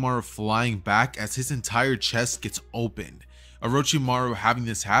Orochimaru flying back as his entire chest gets opened. Orochimaru, having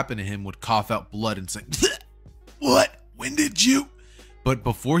this happen to him, would cough out blood and say, what? When did you? But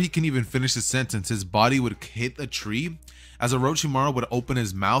before he can even finish the sentence, his body would hit a tree as Orochimaru would open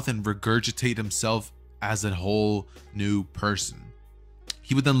his mouth and regurgitate himself as a whole new person.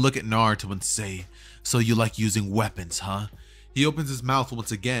 He would then look at Naruto and say, so you like using weapons, huh? He opens his mouth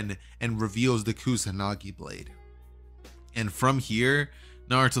once again and reveals the Kusanagi blade. And from here,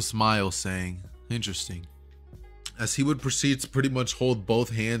 Naruto smiles, saying, interesting. As he would proceed to pretty much hold both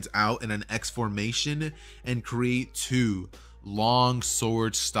hands out in an X formation and create 2 long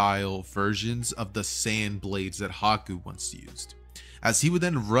sword style versions of the sand blades that Haku once used, as he would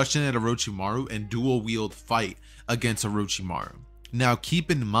then rush in at Orochimaru and dual wield fight against Orochimaru. Now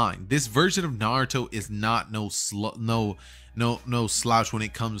keep in mind, this version of Naruto is not no slouch when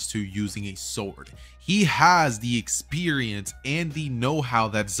it comes to using a sword. He has the experience and the know-how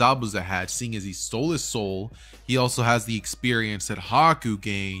that Zabuza had, seeing as he stole his soul. He also has the experience that Haku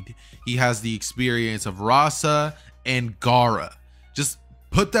gained. He has the experience of Rasa and Gaara. Just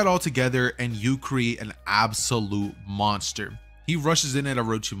put that all together and you create an absolute monster. He rushes in at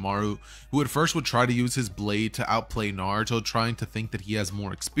Orochimaru, who at first would try to use his blade to outplay Naruto, trying to think that he has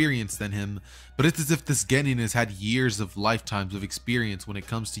more experience than him, but it's as if this genin has had years of lifetimes of experience when it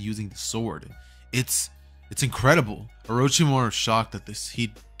comes to using the sword. It's incredible. Orochimaru is shocked at this.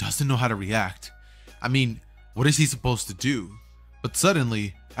 He doesn't know how to react. I mean, what is he supposed to do? But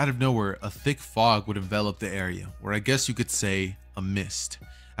suddenly, out of nowhere, a thick fog would envelop the area, or I guess you could say a mist.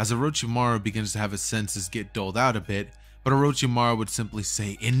 As Orochimaru begins to have his senses get dulled out a bit, but Orochimaru would simply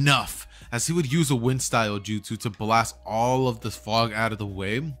say enough, as he would use a wind style jutsu to blast all of the fog out of the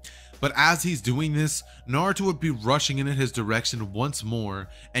way. But as he's doing this, Naruto would be rushing in his direction once more,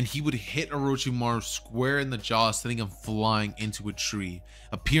 and he would hit Orochimaru square in the jaw, sending him flying into a tree,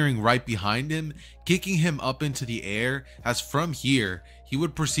 appearing right behind him, kicking him up into the air, as from here, he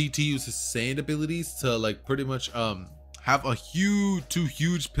would proceed to use his sand abilities to like pretty much have a two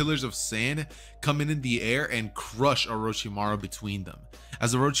huge pillars of sand come in the air and crush Orochimaru between them.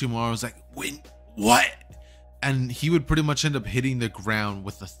 As Orochimaru was like, "When? What?" And he would pretty much end up hitting the ground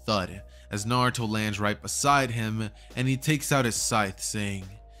with a thud as Naruto lands right beside him, and he takes out his scythe, saying,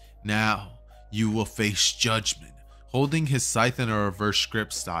 "Now you will face judgment," holding his scythe in a reverse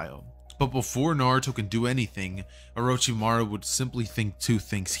script style. But before Naruto can do anything, Orochimaru would simply think 2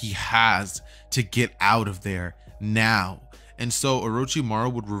 things. He has to get out of there now. And so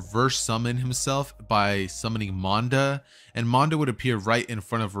Orochimaru would reverse summon himself by summoning Manda, and Manda would appear right in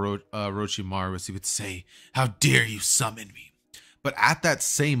front of Orochimaru as he would say, "How dare you summon me?" But at that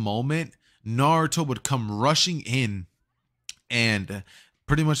same moment, Naruto would come rushing in and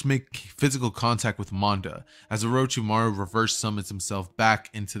pretty much make physical contact with Manda as Orochimaru reverse summons himself back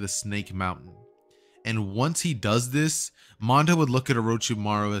into the Snake Mountain. And once he does this, Manda would look at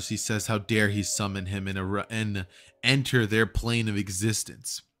Orochimaru as he says how dare he summon him and enter their plane of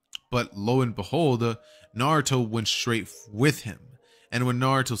existence. But lo and behold, Naruto went straight with him. And when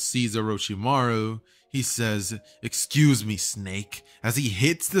Naruto sees Orochimaru, he says, "Excuse me, Snake," as he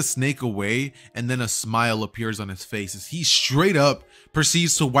hits the snake away, and then a smile appears on his face as he straight up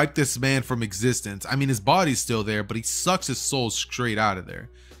proceeds to wipe this man from existence. I mean, his body's still there, but he sucks his soul straight out of there.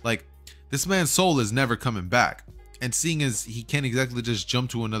 Like, this man's soul is never coming back. And seeing as he can't exactly just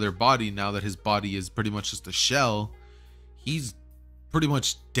jump to another body now that his body is pretty much just a shell, he's pretty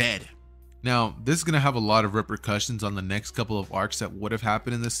much dead. Now, this is going to have a lot of repercussions on the next couple of arcs that would have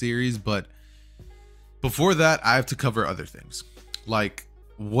happened in the series, but before that, I have to cover other things. Like,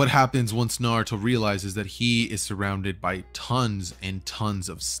 what happens once Naruto realizes that he is surrounded by tons and tons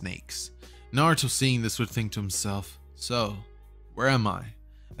of snakes. Naruto, seeing this, would think to himself, so, where am I?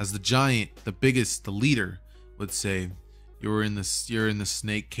 As the giant, the biggest, the leader would say, you're in the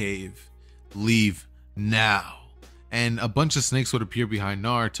snake cave. Leave now. And a bunch of snakes would appear behind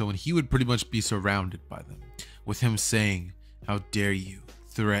Naruto, and he would pretty much be surrounded by them, with him saying, how dare you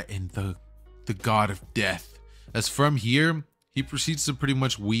threaten the god of death. As from here, he proceeds to pretty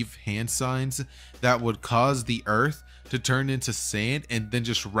much weave hand signs that would cause the earth to turn into sand and then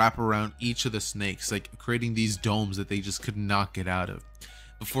just wrap around each of the snakes, like creating these domes that they just could not get out of,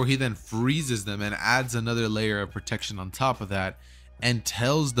 before he then freezes them and adds another layer of protection on top of that, and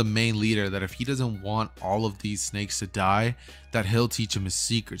tells the main leader that if he doesn't want all of these snakes to die, that he'll teach him his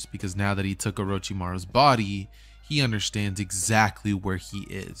secrets, because now that he took Orochimaru's body, he understands exactly where he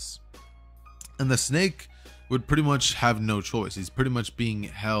is. And the snake would pretty much have no choice. He's pretty much being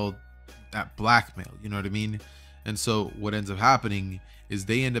held at blackmail, you know what I mean? And so what ends up happening is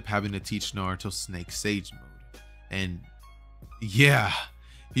they end up having to teach Naruto Snake Sage Mode. And yeah,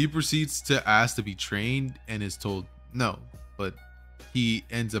 he proceeds to ask to be trained and is told no, but he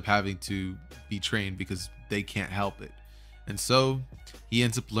ends up having to be trained because they can't help it. And so he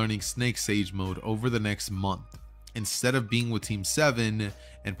ends up learning Snake Sage Mode over the next month. Instead of being with Team 7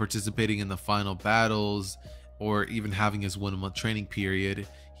 and participating in the final battles or even having his 1 month training period,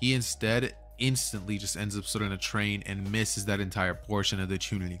 he instead instantly just ends up starting to train and misses that entire portion of the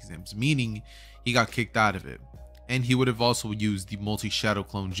Chunin exams, meaning he got kicked out of it. And he would have also used the multi-shadow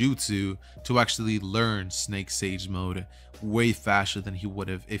clone jutsu to actually learn Snake Sage Mode way faster than he would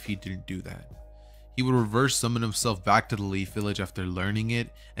have if he didn't do that. He would reverse summon himself back to the Leaf Village after learning it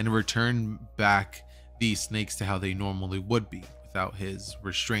and return back these snakes to how they normally would be without his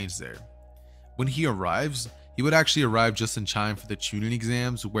restraints there. When he arrives, he would actually arrive just in time for the Chunin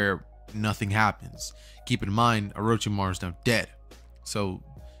exams, where nothing happens. Keep in mind, Orochimaru is now dead. So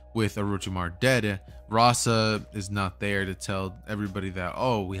with Orochimaru dead, Rasa is not there to tell everybody that,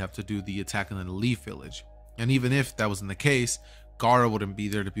 oh, we have to do the attack on the Leaf Village. And even if that wasn't the case, Gaara wouldn't be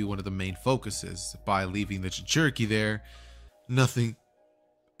there to be one of the main focuses. By leaving the Jinchuriki there, nothing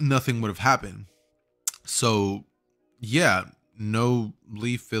would have happened. So yeah, no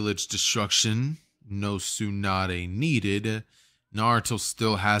Leaf Village destruction, no Tsunade needed. Naruto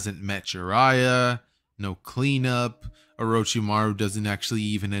still hasn't met Jiraiya, no cleanup. Orochimaru doesn't actually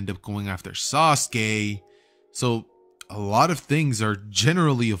even end up going after Sasuke. So a lot of things are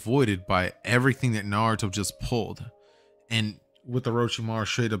generally avoided by everything that Naruto just pulled. And with Orochimaru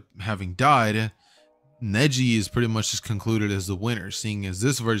straight up having died, Neji is pretty much just concluded as the winner, seeing as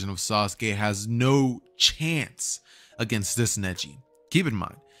this version of Sasuke has no chance against this Neji. Keep in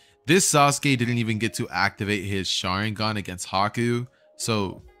mind, this Sasuke didn't even get to activate his Sharingan against Haku,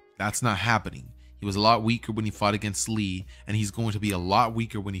 so that's not happening. He was a lot weaker when he fought against Lee, and he's going to be a lot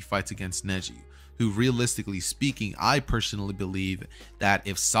weaker when he fights against Neji, who, realistically speaking, I personally believe that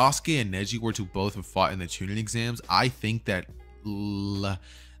if Sasuke and Neji were to both have fought in the Chunin exams, I think that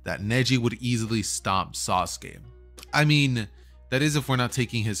Neji would easily stomp Sasuke. I mean, that is if we're not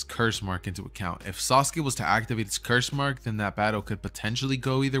taking his curse mark into account. If Sasuke was to activate his curse mark, then that battle could potentially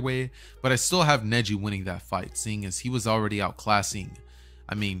go either way, but I still have Neji winning that fight, seeing as he was already outclassing.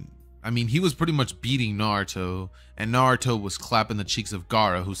 I mean, he was pretty much beating Naruto, and Naruto was clapping the cheeks of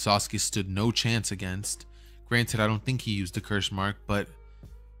Gaara, who Sasuke stood no chance against. Granted, I don't think he used the curse mark, but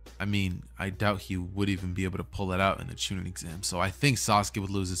I mean, I doubt he would even be able to pull it out in the Chunin exam, so I think Sasuke would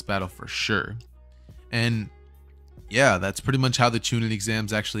lose this battle for sure. And yeah, that's pretty much how the Chunin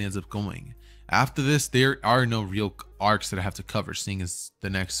exams actually ends up going. After this, there are no real arcs that I have to cover, seeing as the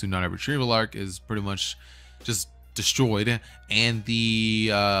next Tsunade retrieval arc is pretty much just destroyed, and the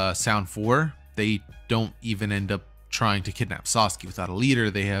Sound 4, they don't even end up trying to kidnap Sasuke. Without a leader,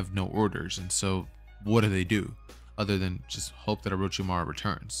 they have no orders, and so what do other than just hope that Orochimaru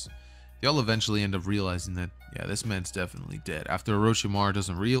returns? They all eventually end up realizing that, yeah, this man's definitely dead after Orochimaru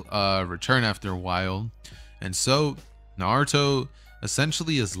doesn't return after a while. And so Naruto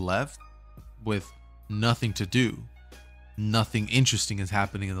essentially is left with nothing to do. Nothing interesting is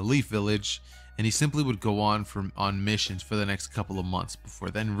happening in the Leaf Village, and he simply would go on missions for the next couple of months before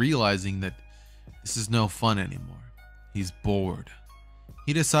then realizing that this is no fun anymore. He's bored.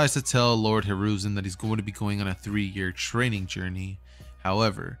 He decides to tell Lord Hiruzen that he's going to be going on a 3-year training journey.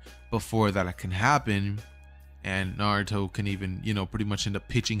 However, before that can happen, and Naruto can even, pretty much end up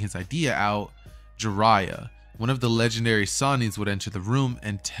pitching his idea out, Jiraiya, one of the legendary Sanins would enter the room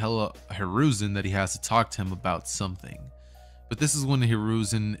and tell Hiruzen that he has to talk to him about something. But this is when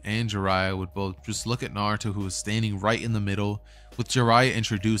Hiruzen and Jiraiya would both just look at Naruto, who was standing right in the middle, with Jiraiya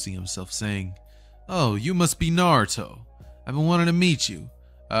introducing himself, saying, "Oh, you must be Naruto. I've been wanting to meet you.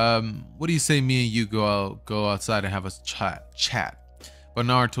 What do you say me and you go outside and have a chat?" But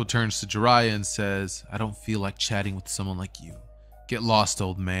Naruto turns to Jiraiya and says, "I don't feel like chatting with someone like you. Get lost,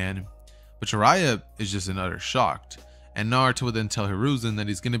 old man." But Jiraiya is just in utter shock, and Naruto would then tell Hiruzen that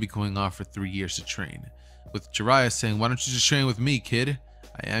he's going to be going off for 3 years to train, with Jiraiya saying, "Why don't you just train with me, kid?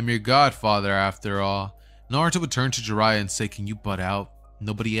 I am your godfather after all." Naruto would turn to Jiraiya and say, "Can you butt out?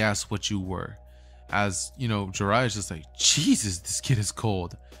 Nobody asked what you were." As, you know, Jiraiya's just like, Jesus, this kid is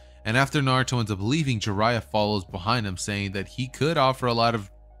cold. And after Naruto ends up leaving, Jiraiya follows behind him, saying that he could offer a lot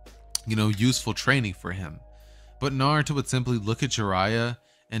of, useful training for him. But Naruto would simply look at Jiraiya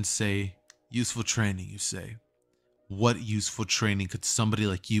and say, "Useful training, you say? What useful training could somebody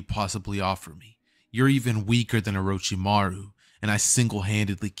like you possibly offer me? You're even weaker than Orochimaru, and I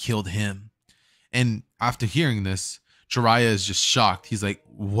single-handedly killed him." And after hearing this, Jiraiya is just shocked. He's like,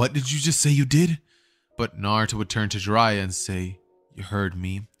 "What did you just say you did?" But Naruto would turn to Jiraiya and say, "You heard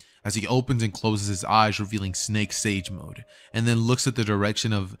me," as he opens and closes his eyes, revealing Snake Sage mode, and then looks at the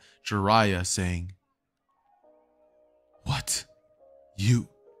direction of Jiraiya, saying, "What? You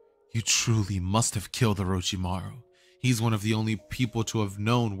truly must have killed Orochimaru. He's one of the only people to have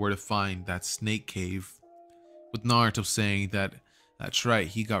known where to find that snake cave." With Naruto saying that that's right,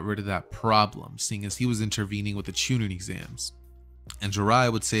 he got rid of that problem, seeing as he was intervening with the Chunin exams. And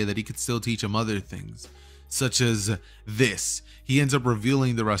Jiraiya would say that he could still teach him other things, such as this. He ends up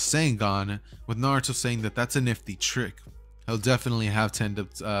revealing the Rasengan, with Naruto saying that that's a nifty trick. He'll definitely have to end up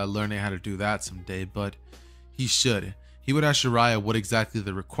learning how to do that someday, but he should. He would ask Jiraiya what exactly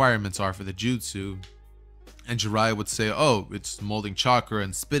the requirements are for the jutsu, and Jiraiya would say, "Oh, it's molding chakra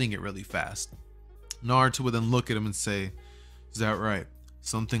and spitting it really fast." Naruto would then look at him and say, "Is that right?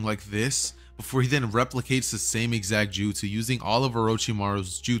 Something like this?" Before he then replicates the same exact jutsu, using all of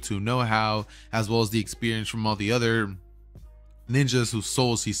Orochimaru's jutsu know-how, as well as the experience from all the other ninjas whose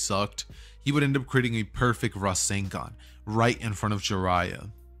souls he sucked. He would end up creating a perfect Rasengan right in front of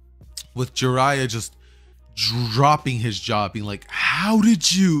Jiraiya, with Jiraiya just dropping his jaw, being like, "How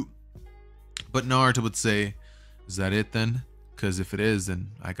did you?" But Naruto would say, "Is that it then? Because if it is,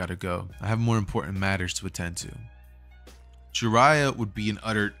 then I gotta go. I have more important matters to attend to." Jiraiya would be in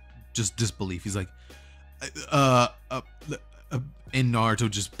utter just disbelief. He's like, and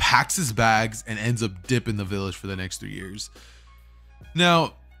Naruto just packs his bags and ends up dipping the village for the next 3 years.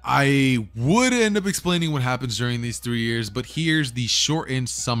 Now, I would end up explaining what happens during these 3 years, but here's the shortened,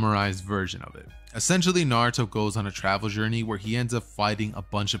 summarized version of it. Essentially, Naruto goes on a travel journey where he ends up fighting a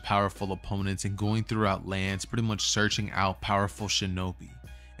bunch of powerful opponents and going throughout lands, pretty much searching out powerful shinobi.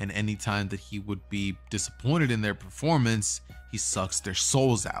 And anytime that he would be disappointed in their performance, he sucks their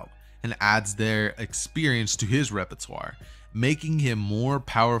souls out and adds their experience to his repertoire, making him more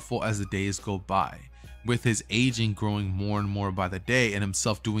powerful as the days go by, with his aging growing more and more by the day, and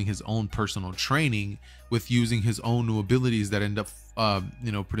himself doing his own personal training with using his own new abilities that end up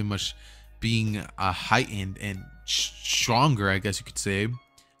pretty much being heightened and stronger, I guess you could say.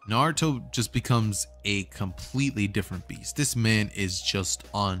 Naruto just becomes a completely different beast. This man is just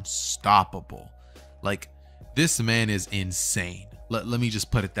unstoppable. Like, this man is insane. Let me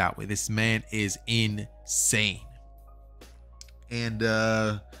just put it that way. This man is insane. And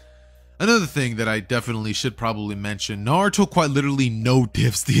another thing that I definitely should probably mention, Naruto quite literally no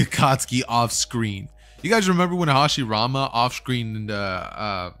diffs the Akatsuki off screen. You guys remember when Hashirama off screen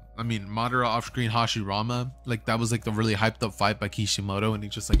Madara off screen Hashirama? Like, that was like the really hyped up fight by Kishimoto, and he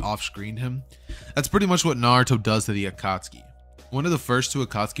just like off screened him. That's pretty much what Naruto does to the Akatsuki. One of the first two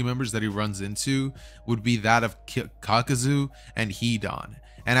Akatsuki members that he runs into would be that of Kakazu and Hidan.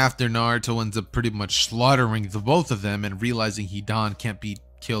 And after Naruto ends up pretty much slaughtering the both of them and realizing Hidan can't be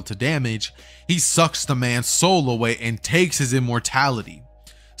killed to damage, he sucks the man's soul away and takes his immortality.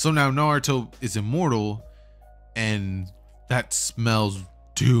 So now Naruto is immortal, and that smells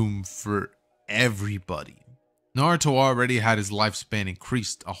doom for everybody. Naruto already had his lifespan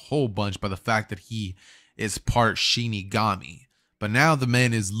increased a whole bunch by the fact that he is part Shinigami. But now the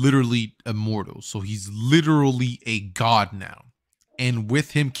man is literally immortal, so he's literally a god now. And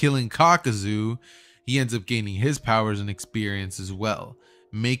with him killing Kakazu, he ends up gaining his powers and experience as well,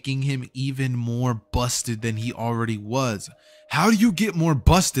 making him even more busted than he already was. How do you get more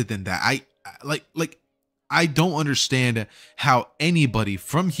busted than that? I don't understand how anybody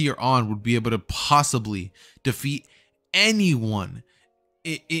from here on would be able to possibly defeat anyone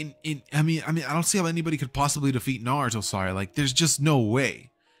I don't see how anybody could possibly defeat Naruto. Sorry, like there's just no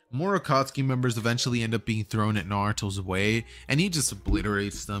way. More Akatsuki members eventually end up being thrown at Naruto's way, and he just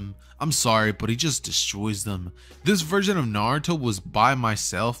obliterates them. I'm sorry, but he just destroys them. This version of Naruto was by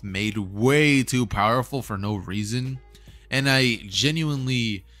myself made way too powerful for no reason, and I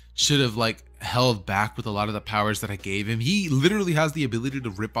genuinely should have like held back with a lot of the powers that I gave him. He literally has the ability to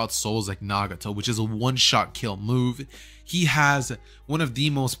rip out souls like Nagato, which is a one-shot kill move. He has one of the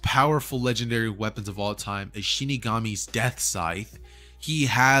most powerful legendary weapons of all time, a Shinigami's Death Scythe. He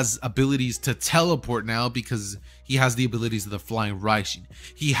has abilities to teleport now because he has the abilities of the Flying Raishin.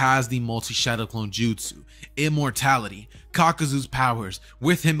 He has the multi-shadow clone jutsu, immortality, Kakazu's powers.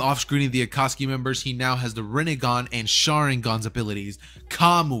 With him off-screening the Akatsuki members, he now has the Rinnegan and Sharingan's abilities,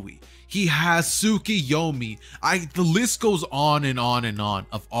 Kamui. He has Tsukiyomi. The list goes on and on and on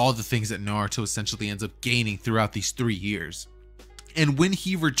of all the things that Naruto essentially ends up gaining throughout these 3 years. And when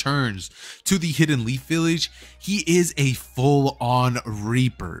he returns to the Hidden Leaf Village, he is a full-on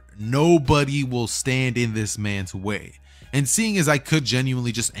Reaper. Nobody will stand in this man's way. And seeing as I could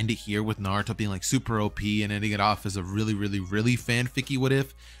genuinely just end it here with Naruto being like super OP and ending it off as a really fanficky what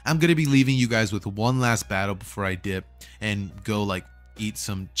if, I'm going to be leaving you guys with one last battle before I dip and go like eat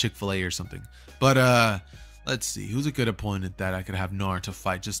some Chick-fil-A or something. But let's see, who's a good opponent that I could have Naruto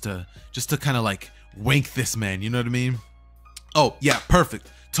fight just to kind of like wank this man, you know what I mean? Oh, yeah, perfect.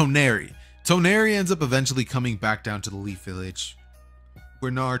 Toneri. Toneri ends up eventually coming back down to the Leaf Village,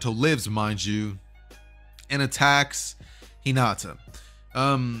 where Naruto lives, mind you, and attacks Hinata.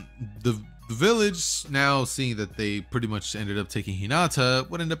 The village, now seeing that they pretty much ended up taking Hinata,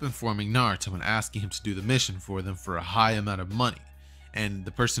 would end up informing Naruto and asking him to do the mission for them for a high amount of money. And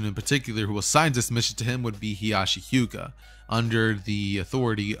the person in particular who assigns this mission to him would be Hiashi Hyuga, under the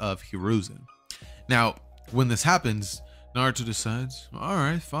authority of Hiruzen. Now, when this happens, Naruto decides, all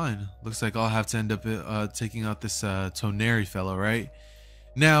right, fine. Looks like I'll have to end up taking out this Toneri fellow, right?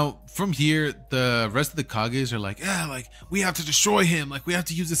 Now, from here, the rest of the Kages are like, yeah, like, we have to destroy him. Like, we have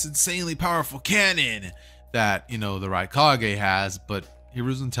to use this insanely powerful cannon that, you know, the Raikage has, but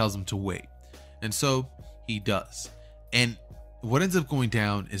Hiruzen tells him to wait. And so he does. And what ends up going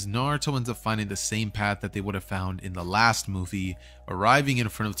down is Naruto ends up finding the same path that they would have found in the last movie, arriving in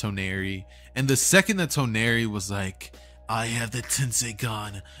front of Toneri. And the second that Toneri was like, I have the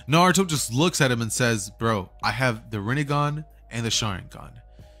Tenseigan, Naruto just looks at him and says, bro, I have the Rinnegan and the Sharingan.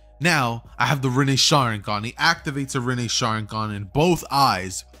 Now, I have the Rinne Sharingan. He activates a Rinne Sharingan in both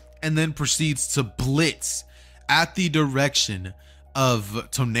eyes and then proceeds to blitz at the direction of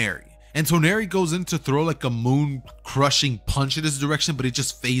Toneri. And Toneri goes in to throw like a moon-crushing punch in his direction, but it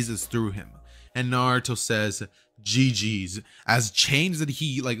just phases through him. And Naruto says, GG's, as chains that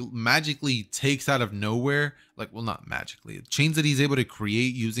he like magically takes out of nowhere, like, well, not magically, chains that he's able to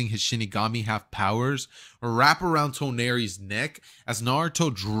create using his Shinigami half powers wrap around Toneri's neck as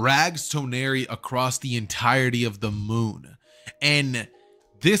Naruto drags Toneri across the entirety of the moon. And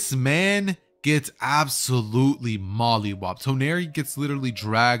this man gets absolutely mollywopped. Toneri gets literally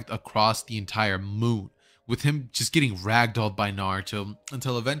dragged across the entire moon, with him just getting ragdolled by Naruto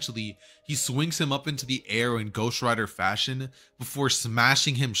until eventually he swings him up into the air in Ghost Rider fashion before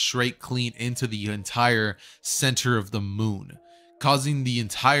smashing him straight clean into the entire center of the moon, causing the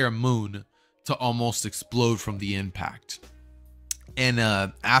entire moon to almost explode from the impact. And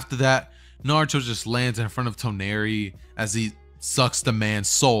after that, Naruto just lands in front of Toneri as he sucks the man's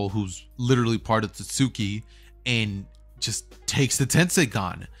soul, who's literally part of Totsuki, and just takes the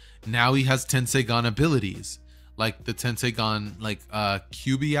Tenseigan. Now he has Tenseigan abilities, like the Tenseigan, like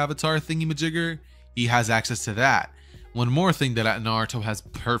QB avatar thingy-majigger. He has access to that. One more thing that Naruto has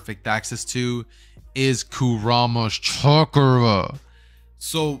perfect access to is Kurama's chakra.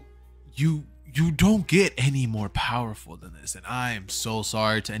 So you don't get any more powerful than this. And I am so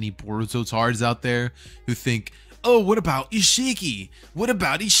sorry to any Boruto tards out there who think, oh, what about Ishiki? What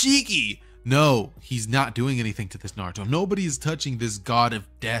about Ishiki? No, he's not doing anything to this Naruto. Nobody is touching this god of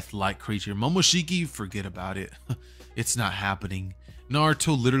death-like creature. Momoshiki, forget about it. It's not happening.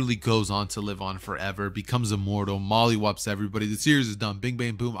 Naruto literally goes on to live on forever, becomes immortal, mollywhops everybody. The series is done. Bing,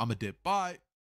 bang, boom. I'm a dip. Bye.